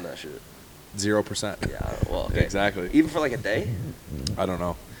lets you run that shit. 0%. Yeah. Well, okay. Exactly. Even for like a day, I don't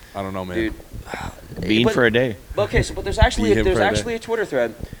know, man. dude. Bean But- for a day. Okay, but there's actually Beat him for a day. a Twitter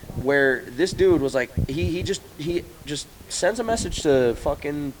thread where this dude was like he just sends a message to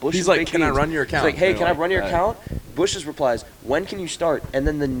fucking Bush's He's like, Baked "Can I Beans." run your account?" He's like, hey, And can they're I run your like, account? Bush's replies, when can you start? And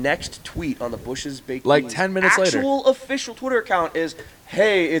then the next tweet on the Bush's Baked Like Beans 10 minutes later. actual official Twitter account is,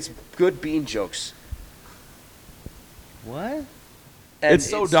 hey, it's Good Bean Jokes. What? And It's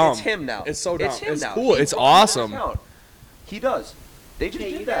so dumb. It's him now. It's so dumb. It's him It's now. cool. He It's runs awesome. their account. He does. They just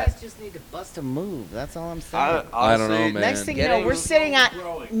Okay, did you that. guys just need to bust a move. That's all I'm saying. I don't know, man. Next thing you know, Getting- we're sitting on.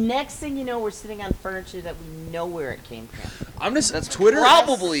 Growing. Next thing you know, we're sitting on furniture that we know where it came from. I'm just That's Twitter.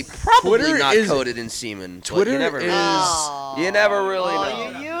 probably Twitter not is- coated in semen. but Twitter you never is- know. Oh. You never really Oh,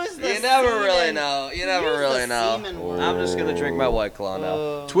 know. you use the You never really semen. know. You You never use really the know. semen word. I'm just gonna drink my White Claw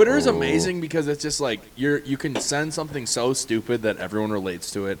now. Twitter is amazing because it's just like you can send something so stupid that everyone relates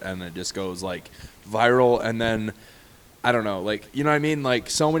to it, and it just goes like viral, and then I don't know, like, you know what I mean? Like,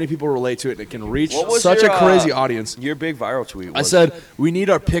 so many people relate to it, and it can reach What was such your, a crazy audience. Your big viral tweet was. I said, we need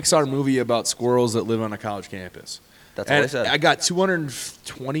our Pixar movie about squirrels that live on a college campus. That's what and I said. I got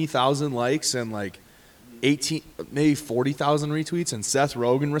 220,000 likes and like 40,000 retweets, and Seth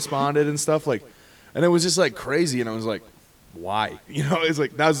Rogen responded and stuff, like, and it was just like crazy, and I was like, why? You know, it's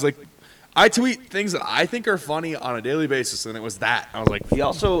like, that was like, I tweet things that I think are funny on a daily basis, and it was that. I was like, He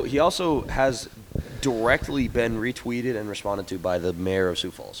also has directly been retweeted and responded to by the mayor of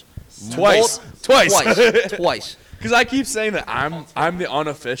Sioux Falls. twice. Twice. Because I keep saying that I'm the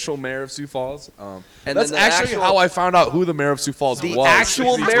unofficial mayor of Sioux Falls. And That's then the actually actual- how I found out who the mayor of Sioux Falls The was.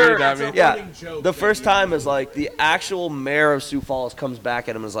 actual He mayor, tweeted at me. yeah. joke The that first you- time is like the actual mayor of Sioux Falls comes back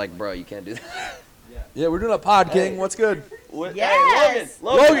at him and is like, "Bro, you can't do that." Yeah, we're doing a pod, King. What's good? Yes. Hey,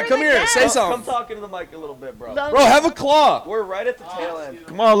 Logan, Logan, come here. Say come something. talk into the mic a little bit, bro. Bro, have a claw. We're right at the tail end.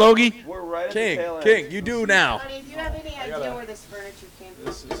 Come on, Logie. We're right at King, the tail end. King, you do now. Honey, do you have any idea where this furniture came from?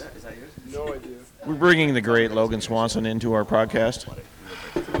 Is that yours? No idea. We're bringing the great Logan Swanson into our podcast.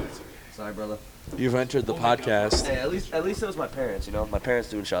 Sorry, brother. You've entered the podcast. Hey, at least it was my parents. You know, my parents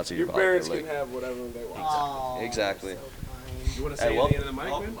doing shots of Your vodka, parents like- can have whatever they want. Oh, Exactly. so kind. You want to Hey, say well- anything into the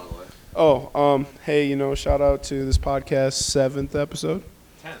mic, man? Oh, hey, shout out to this podcast, 7th episode.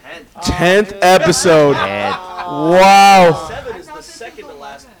 10. 10th episode. Wow. 7 is the second to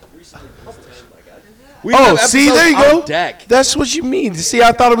last recently published, my guy. We Oh, have see, episodes there you on go. Deck. That's what you mean. See,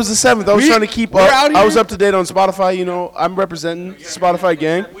 I thought it was the 7th. I was trying to keep we're out up. I was here. up to date on Spotify. I'm representing Spotify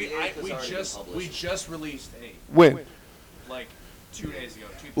gang. We just released a When? like 2 days ago.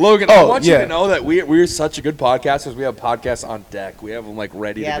 Logan, I Oh, want you yeah. to know that we're such a good podcast because we have podcasts on deck. We have them like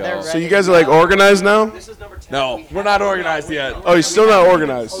ready Yeah, to they're go. So you guys are like organized now? This is number 10. No, we're not organized yet. Oh, you're still not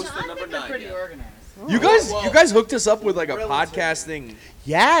organized. I think they're pretty organized. You guys hooked us up with like a podcasting.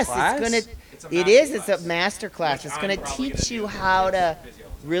 Yes, Class? it's gonna. It is. It's a master class. It's gonna teach you how to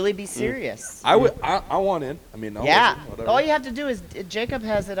really be serious. I want in. I mean, I'll Yeah. listen, whatever. All you have to do is Jacob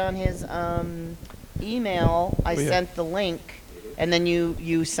has it on his email. I yeah. sent the link, and then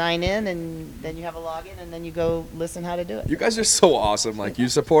you sign in, and then you have a login, and then you go listen how to do it. You guys are so awesome. Like you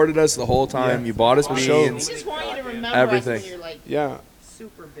supported us the whole time. Yeah. You bought us For sure. We beans. just want you to remember Everything. us when you're like Yeah.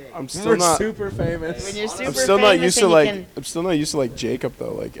 super big. I'm We're still not. super famous. When you're super I'm still not famous used to and you like. can- I'm still not used to like Jacob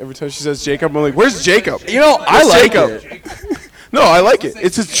though. Like every time she says Jacob, I'm like, "Where's Jacob?" You know, I Where's like Jacob? it. No, I like it.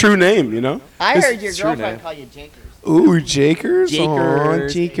 It's his true name. I It's heard your true girlfriend name. call you Jakers. Ooh, Jakers. Jakers. Aw,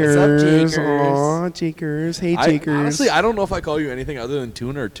 What's Jakers. up, Jakers? Aw, Jakers. Hey, Jakers. Honestly, I don't know if I call you anything other than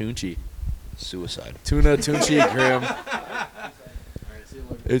Tuna or Tunchi. Suicide. Tuna, Tunchi, Grim.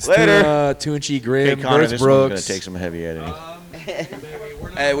 It's Later. Tuna, Tunchi, Hey, Grim, Connor, Bruce this one's going Brooks. to take some heavy editing.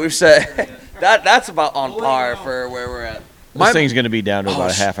 Hey, we've said that's about on par for where we're at. This thing's going to be down to about Oh,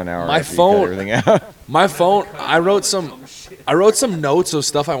 a half an hour my after you phone- cut everything out. My phone. I wrote some notes of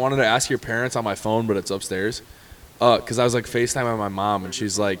stuff I wanted to ask your parents on my phone, but it's upstairs. Because I was like FaceTiming my mom, and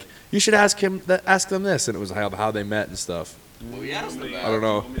she's like, "You should ask them this," and it was how they met and stuff. We asked them I don't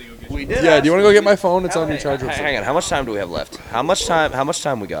know. We did. Yeah, ask do you want to go get my phone? It's on your Hey, charger. hang on. How much time do we have left? How much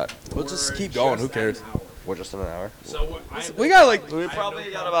time we got? We'll just keep going. Who cares? We're just in an hour. So We got like We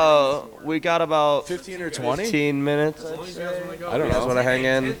probably got about 15 or 20. 15 minutes. I don't You know. guys want to hang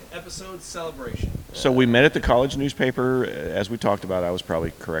in? episode celebration. So we met at the college newspaper. As we talked about, I was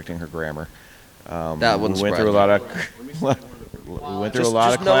probably correcting her grammar. That wouldn't we went surprise through a me. lot of we went through a lot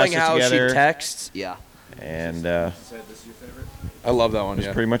Just of knowing classes how together, she texts, yeah. and Said this is your favorite. I love that one. it's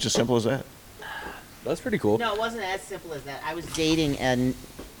Yeah, pretty much as simple as that. that's pretty cool. No, it wasn't as simple as that. I was dating a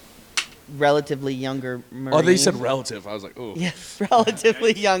relatively younger Marine. Oh, they said relative. I was like, oh. Yeah,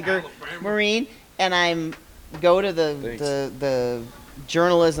 relatively younger Marine, and I'm go to Thanks. the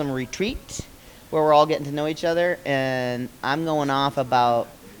journalism retreat where we're all getting to know each other, and I'm going off about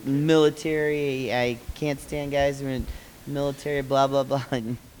military. I can't stand guys who are in military, blah blah blah.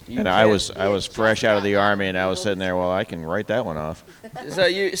 And I was fresh out of the army, and I was sitting there. Well, I can write that one off.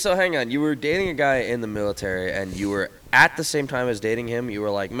 So hang on. You were dating a guy in the military, and you were at the same time as dating him. You were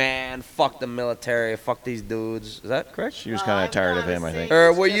like, man, fuck the military, fuck these dudes. Is that correct? She was kind of tired of him, I think.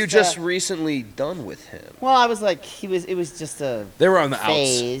 Or were It's you just just recently done with him? Well, I was like, it was just a They were on the outs.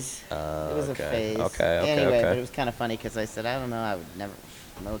 phase. It was a okay, phase. okay, Anyway, okay. but it was kind of funny because I said, I don't know, I would never,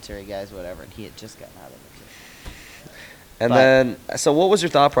 military guys, whatever, and he had just gotten out of it. And But- then, so what was your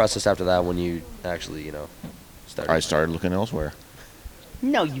thought process after that when you actually, started? I started looking elsewhere.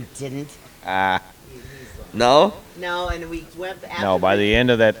 No, you didn't. No? No, and we went after No, by the end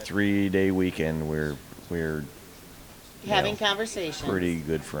of that 3-day weekend, we're having no, conversations. pretty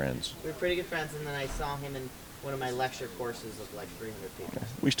good friends. We were pretty good friends, and then I saw him in one of my lecture courses of like 300 people.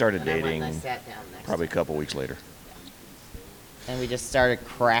 We started And I went dating and I sat down next probably a to him. couple weeks later. and we just started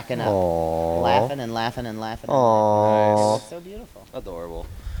cracking up, Aww. laughing and laughing and laughing. And Aww. laughing. It was so beautiful. Adorable.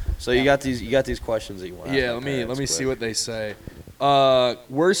 So you got these questions that you want. Yeah, let me see what they say.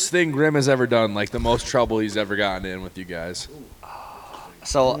 Worst thing Grim has ever done, like the most trouble he's ever gotten in with you guys.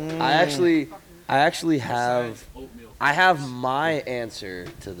 So I actually have my answer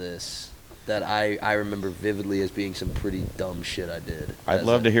to this that I remember vividly as being some pretty dumb shit I did. I'd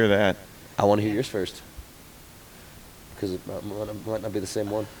love to hear that. I want to hear yours first. Because it might not be the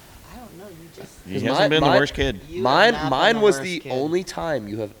same one. I don't know. You just. He 'Cause hasn't been the worst kid. You have not been Mine the was worst the kid. only time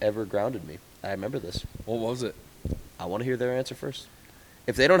you have ever grounded me. I remember this. What was it? I want to hear their answer first.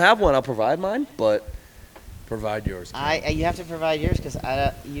 If they don't have one, I'll provide mine. But Provide yours. You have to provide yours because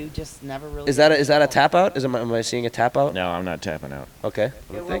you just never really. is that a tap out? Am I seeing a tap out? No, I'm not tapping out. Okay.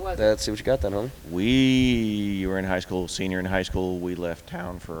 Okay, what was it? Let's see what you got then, homie. We were in high school, senior in high school. We left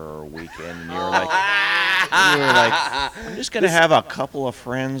town for a weekend, and you were like, I'm just gonna have a couple of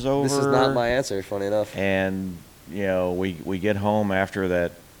friends over. This is not my answer. Funny enough. And we get home after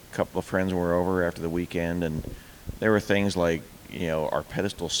that couple of friends were over after the weekend, and there were things like our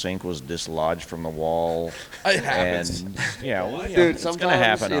pedestal sink was dislodged from the wall. It happens. And Dude, it's sometimes gonna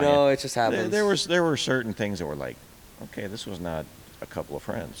happen. on you. it just happens. There were certain things that were like, okay, this was not a couple of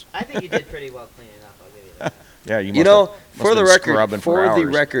friends. I think you did pretty well cleaning up. I'll give you that. Yeah, you You must know, have- must for have the been record, scrubbing for the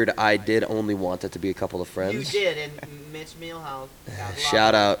hours. record, I did only want it to be a couple of You friends. did, and Mitch Mielhouse.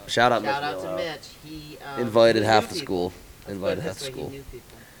 Shout out, Shout Mitch out to Milhouse. Mitch. He Invited he half knew the people. school. Let's put Invited it half this the way, school. He knew people.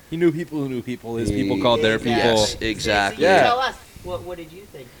 He knew people who knew people. His people He- called their Exactly. people. Yes, So exactly. you Yeah. tell us, what did you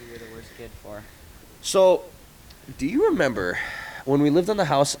think you were the worst kid for? So, do you remember when we lived in the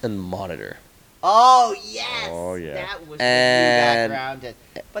house in Monitor? Oh yes. Oh, yeah. That was And- when you got grounded.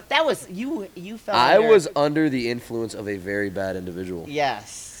 But that was you. You felt. I under- was under the influence of a very bad individual.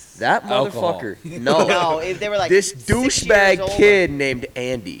 Yes. That Alcohol. motherfucker. No. No, they were like This 6 years douchebag older. kid named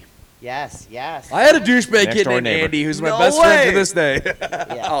Andy. Yes. Yes. I had a douchebag Next kid door named neighbor. Andy who's my No best friend way. to this day.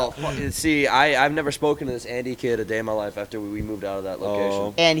 Yeah. Oh, see, I've never spoken to this Andy kid a day in my life after we moved out of that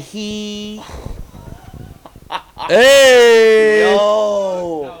location. And he. Hey!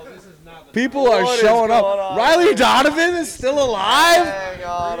 Yo! People are What is showing up. going on? Riley Donovan is still alive? Hang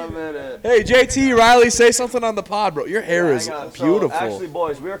on a minute. Hey, JT, Riley, say something on the pod, bro. Your hair is Hang on. So, beautiful. actually,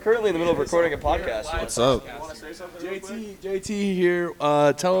 boys, we are currently in the middle of recording a podcast. What's up? JT here.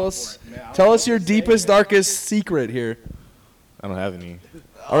 Tell us your deepest, darkest secret here. I don't have any.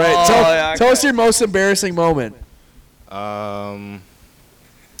 All right, Oh, tell, yeah, tell okay. us your most embarrassing moment. I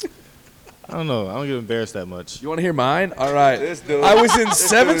don't know. I don't get embarrassed that much. You want to hear mine? All right. This dude. I was in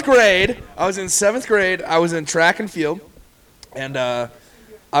seventh grade. I was in track and field, and I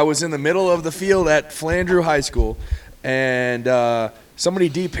was in the middle of the field at Flandreau High School, and somebody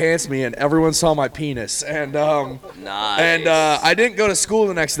de-pants me, and everyone saw my penis, and Nice. I didn't go to school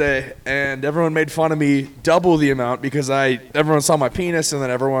the next day, and everyone made fun of me double the amount because everyone saw my penis, and then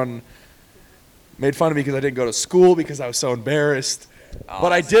everyone made fun of me because I didn't go to school because I was so embarrassed.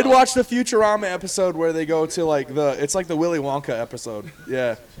 But I did watch the Futurama episode where they go to it's like the Willy Wonka episode.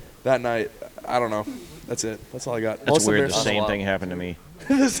 Yeah, that night. I don't know. That's it. That's all I got. That's Most weird. The embarrassing- same thing happened to me.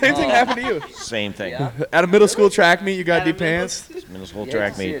 the same thing happened to you. Same thing. At a middle school track meet, you got de-pants. Middle school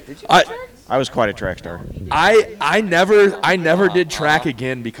track meet. Did you? I was quite a track star. I never did track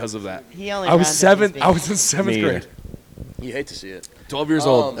again because of that. He only. I was rounded seventh. his I was in seventh Me grade. You hate to see it. 12 years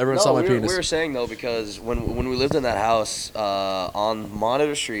old. Everyone no, saw my we were, penis. We were saying though because when we lived in that house on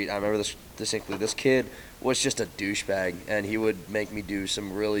Monitor Street, I remember this distinctly. This kid was just a douchebag, and he would make me do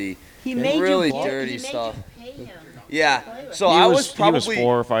some really He made really you dirty he made stuff. You pay him. Yeah. So He I was, was probably he was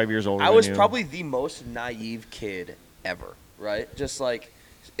 4 or 5 years older. I than was you. probably the most naive kid ever. Right? Just like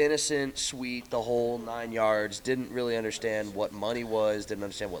innocent, sweet, the whole 9 yards. Didn't really understand what money was. Didn't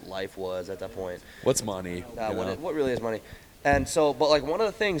understand what life was at that point. What's money? What really is money? And so, but like one of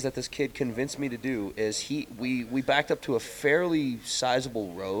the things that this kid convinced me to do is we backed up to a fairly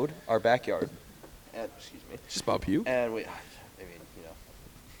sizable road, our backyard. And, excuse me. Just about puke. And we, I mean, you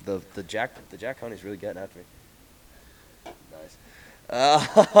know, the Jack Honey's really getting after me. Nice.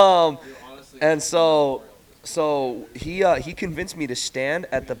 And so he convinced me to stand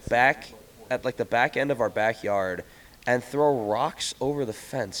at the back end of our backyard and throw rocks over the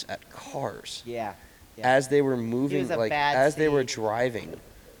fence at cars Yeah. as they were He moving, was a like bad as they were seed. driving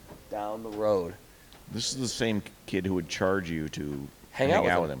down the road. This is the same kid who would charge you to Hang out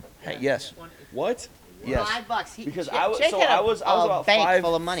with with him. him. Yes. What? Yes. $5. Because Jake I was had I was a about bank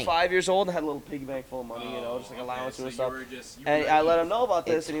full of money. 5 years old and had a little piggy bank full of money, just like Oh, allowance so and you stuff. were just- you And were I let ready. him know about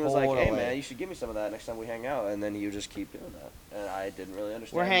this, and he was like, "Hey Totally. man, you should give me some of that next time we hang out." And then he would just keep doing that, and I didn't really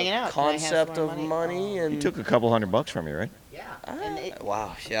understand. We're hanging the out. Can I have concept some of more money, money? and He took a couple $100 from you, right? Yeah. And it,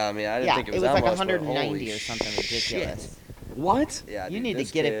 wow, yeah. I mean, I didn't yeah, think it it was, was that like much, but 190 holy or something shit. ridiculous. What? Yeah, You dude, need to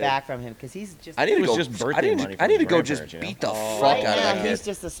this get kid- it back from him because he's just. I need It to was go. just birthday I need, money I from need to his go just grandparents, you know? beat the fuck right out of now, that kid. he's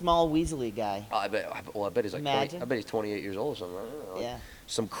just a small Weasley guy. I bet. Well, I bet he's like. 20, Imagine. I bet he's 28 years old or something. I don't know, like Yeah.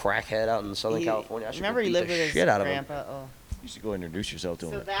 Some crackhead out in Southern He- California. I should remember go he beat lived the with his shit out of him. grandpa. Oh. You should go introduce yourself to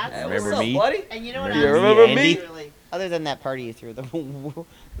So him. that's Remember what's me? up, buddy? And you know what? Remember I'm me, remember Andy? me? Really, other than that party you threw, the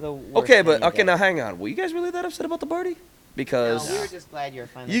worst Okay, thing but you okay, did. now hang on. Were you guys really that upset about the party? Because No, we were just glad you were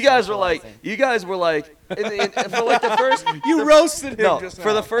finally. you guys were like, for like the first. You roasted him No, just for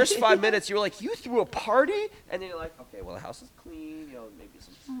the now. first 5 minutes, you were like, you threw a party, and then you're like, okay, well the house is clean, maybe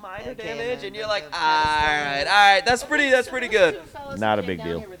some minor Okay, damage, then and you're the- like, the- all right, that's pretty good. Not a big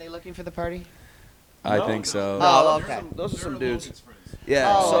deal. Were they looking for the party? I think so. Oh, those are okay. those are some dudes. Logan's friends.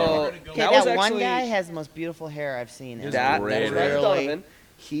 Yeah, Oh, so okay. that Okay, was that one actually guy has the most beautiful hair I've seen. ever. that great that's hair. Red Donovan.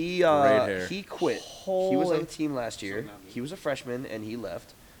 He hair. he quit. He was on Holy- the team last year. He was a freshman and he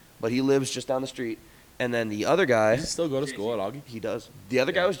left, but he lives just down the street. And then the other guy, Does he still go to school at Augie? he does. The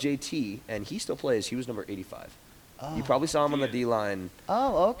other guy was JT, and he still plays. He was number 85. You probably saw him on the D line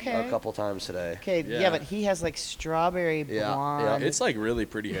Oh, okay. a couple times today. Okay, yeah. Yeah. but he has like strawberry Yeah, yeah. blonde. It's like really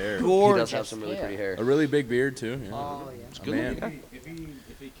pretty hair. He gorgeous does have some really pretty hair. A really big beard too. Yeah. Oh yeah. A man.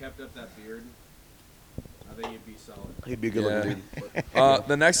 If he kept up that beard, I think he'd be solid. He'd be a good looking Yeah. dude.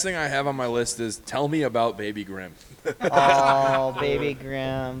 The next thing I have on my list is tell me about Baby Grim. Oh, baby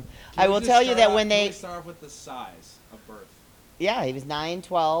Grim. I will tell you that when Can we they, start off with the size of birth. yeah, he was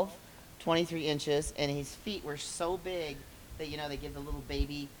 9'12", 23 inches, and his feet were so big that they give the little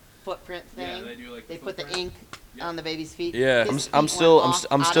baby footprint Yeah, thing. they do like the They put the footprint. ink Yep. on the baby's feet. Yeah. His I'm feet still- went I'm off st-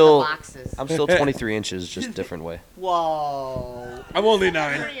 I'm out of still- the boxes. I'm still 23 inches, just different way. Whoa. I'm only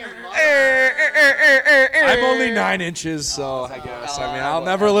 9. Your mother- I'm only 9 inches, so I guess. I mean, I'll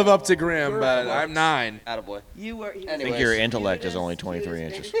never live up to Grim, but I'm 9. Attaboy. You were. He I was think Anyways. your intellect is cutest, only 23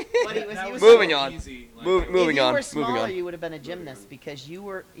 cutest inches. baby. But he was, That he was was Moving so on. easy, like, Moving if on. you were Moving smaller, on. you would have been a gymnast because you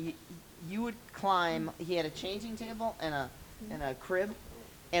were. You would climb. He had a changing table and a crib,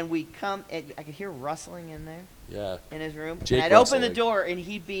 and we'd come. And I could hear rustling in there Yeah. in his room. Jake and I'd open the rustling. door, and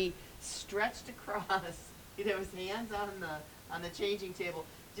he'd be stretched across. He'd have his hands on the changing table,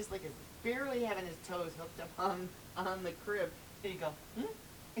 just like his barely having his toes hooked up on the crib. And he'd go, hmm?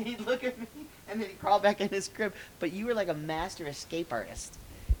 And he'd look at me, and then he'd crawl back in his crib. But you were like a master escape artist.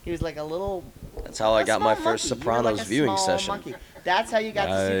 He was like a little. That's how I a got my small first monkey. You were Sopranos like a viewing small session. monkey. That's how you got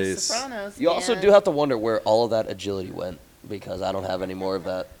to see the Nice. Sopranos. You also man. do have to wonder where all of that agility went because I don't have any more of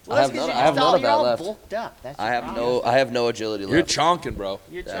that. Well, I that's have 'cause none. you're I have just all- none of you're that all left. bulked up. That's I your have problem. I have no agility You're left. chonking, bro.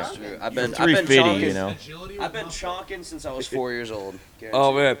 You're That's chonking. true. I've You're been 350, chonking, you know. Agility I've with been muscle. chonking since I was 4 years old.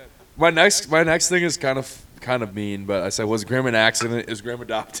 Oh man, my next thing is kind of mean, but I said, was Grim an accident? Is Grim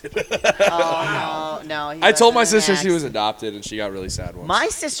adopted? Oh no, he I told my wasn't an sister she was accident. adopted, and she got really sad once. My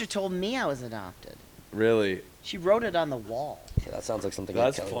sister told me I was adopted. Really? She wrote it on the wall. Yeah, that sounds like something.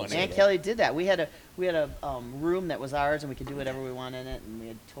 That's Aunt Kelly would funny. say. Aunt Kelly did that. We had a room that was ours, and we could do whatever we wanted in it, and we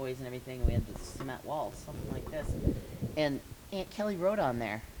had toys and everything. And we had the cement walls, something like this. And Aunt Kelly wrote on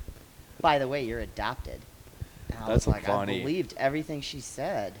there, "By the way, you're adopted." And I That's was like, funny. I believed everything she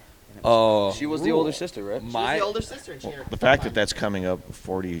said. And it Oh, She was the older sister, right? She was my the older sister. And she had her The fact on. that that's coming up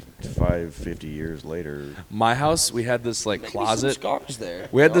 45, 50 years later. my house, we had this like Maybe closet. Some scars there.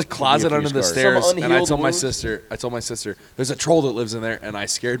 We had this Could be a closet few under the scars. stairs, Some and I unhealed told my wounds? sister, there's a troll that lives in there, and I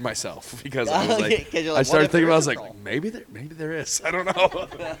scared myself because I was like, 'Cause you're like, I what started if there thinking about, I is was a like, troll? maybe there is. I don't know.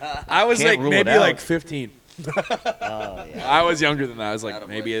 I was Can't like rule it maybe out. like 15. Oh yeah. I was younger than that. I was like Attaboy.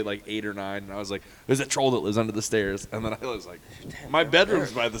 maybe like 8 or 9, and I was like, there's a troll that lives under the stairs, and then I was like, my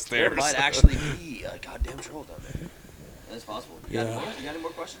bedroom's by the There stairs. might actually be a goddamn troll down there. That's possible. You got, Yeah. any more? You got any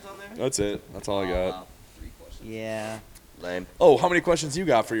more questions on there? That's it. That's all I got. Wow. 3 questions. Yeah. Lame. Oh, how many questions you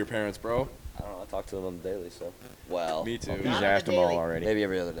got for your parents, bro? I don't know. I talk to them on the daily, so. Well. Me too. He's Not on asked the them all daily. already. Maybe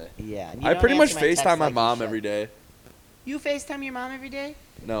every other day. Yeah. You I don't pretty much answer my texts FaceTime my like you mom should. every day. You FaceTime your mom every day?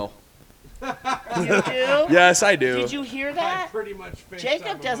 No. You do? Yes, I do. Did you hear I that? pretty much FaceTime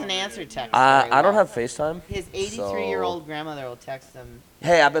Jacob my doesn't mom answer every day. texts. very I don't well. have FaceTime. His 83-year-old grandmother will text him.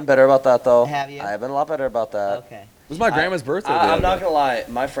 Hey, I've been better about that though. Have you? I've been a lot better about that. Okay. It was my grandma's birthday. the I'm other not day. gonna lie.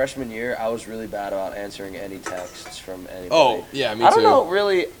 My freshman year, I was really bad about answering any texts from anybody. Oh, yeah, me I don't too. know.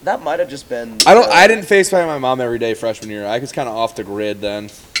 Really, that might have just been. I didn't FaceTime my mom every day freshman year. I was kind of off the grid then.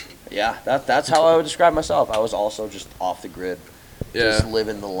 Yeah, that's how I would describe myself. I was also just off the grid. Just Yeah.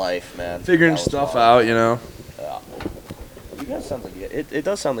 living the life, man. Figuring That was stuff fun. out, you know. Yeah. You guys sound like it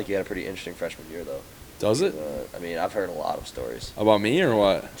does sound like you had a pretty interesting freshman year, though. Does it? I mean, I've heard a lot of stories. About me or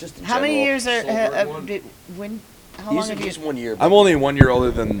what? Just in How many general. years are Silver one. when? How long have you? He's 1 year. I'm only 1 year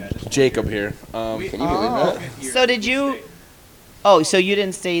older than Jacob here. Can you believe Oh. that? So did you? Oh, so you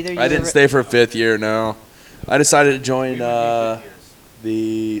didn't stay either? I didn't stay for a 5th year, no. I decided to join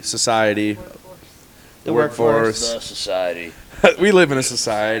the society, The workforce. The society. we live in a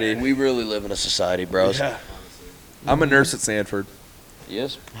society. We really live in a society, bros. Yeah. I'm a nurse at Sanford.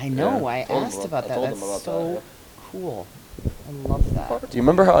 Yes. I know. Yeah. I Told him asked about- about I that. told That's him about so that, cool. I love that. Do you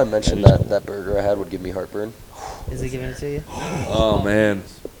remember how I mentioned that burger I had would give me heartburn? Is he giving it to you? Oh, man.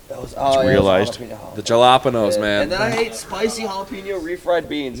 That was realized. The jalapenos, man. And then I ate spicy jalapeno refried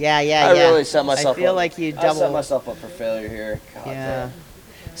beans. Yeah, yeah, I yeah. really set myself I feel up. like you I set double. myself up for failure here. God Yeah.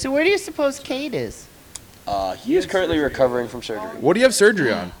 So where do you suppose Kate is? damn. He is currently recovering from surgery. What do you have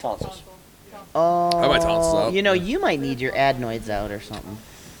surgery on? Tonsils. Oh, my tonsils out. You know, you might need your adenoids out or something.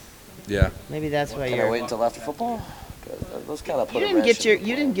 Yeah. Maybe that's why Can I you're. wait until after football? 'Cause those kind of put You a didn't wrench get in your the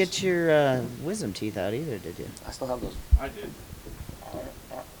you didn't plans. get your wisdom teeth out either, did you? I still have those. I did.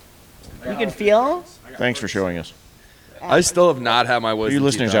 You can feel. Thanks for showing us. I still have not had my For wisdom you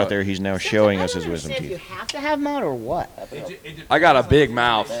listeners teeth out there, he's now showing us his wisdom If you teeth. have to have them out or what? I got a big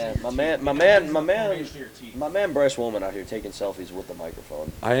mouth. Man, my man Bryce Woolman out here taking selfies with the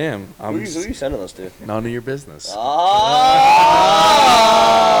microphone. I am. Who I'm are you sending those to? none of your business.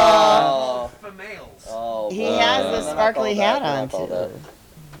 Oh! For males. Oh, He boy. has the Then I sparkly call hat that, then I on call too. that.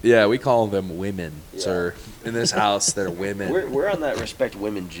 Yeah, we call them women, Yeah. sir. In this house, they're women. We're on that respect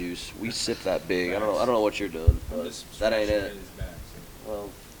women juice. We sip that big. I don't know what you're doing, but that ain't it. Well,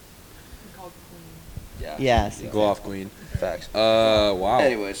 yeah. Yes. Go off, queen. Facts. Wow.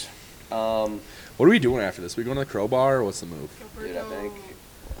 Anyways, What are we doing after this? We going to the Crowbar or what's the move? dude, I think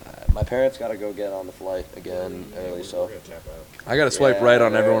my parents gotta go get on the flight again early, so I got to swipe Yeah, right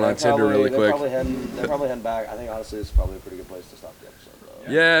on everyone on they're Tinder really they're quick. They're probably heading back. I think honestly, it's probably a pretty good place to stop the episode.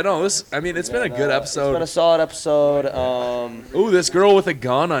 Though. Yeah, no, it's been a good It's been episode. a solid episode. Ooh, this girl with a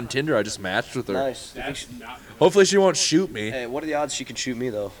gun on Tinder, I just matched with her. Nice. That's not good. Hopefully she won't shoot me. Hey, what are the odds she can shoot me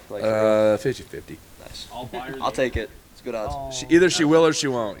though? Like, 50-50. nice. I'll buy her. I'll take it. It's good odds. Either she will or she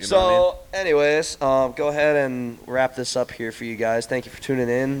won't. You know what I mean? So, anyways, go ahead and wrap this up here for you guys. Thank you for tuning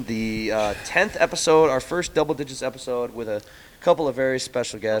in. The 10th episode, our first double digits episode with a couple of very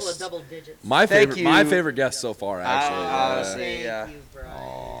special guests. Double digits. My Thank favorite guest so far, actually. honestly, yeah. Thank you,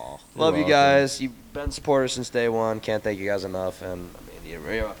 Bryce. Love you welcome. guys. You've been supporters since day one. Can't thank you guys enough. And I mean, you're my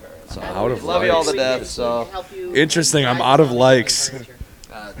parents. So Out of love you all to likes. death. So Interesting, I'm out of likes.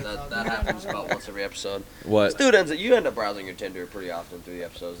 that happens about once every episode. What? Students, you end up browsing your Tinder pretty often through the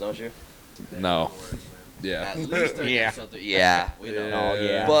episodes, don't you? No. Yeah. At least yeah. We know. Oh,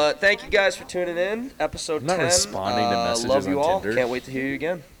 yeah. But thank you guys for tuning in. Episode I'm not 10. responding to messages Love you on all. Tinder. Can't wait to hear you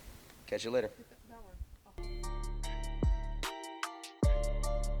again. Catch you later.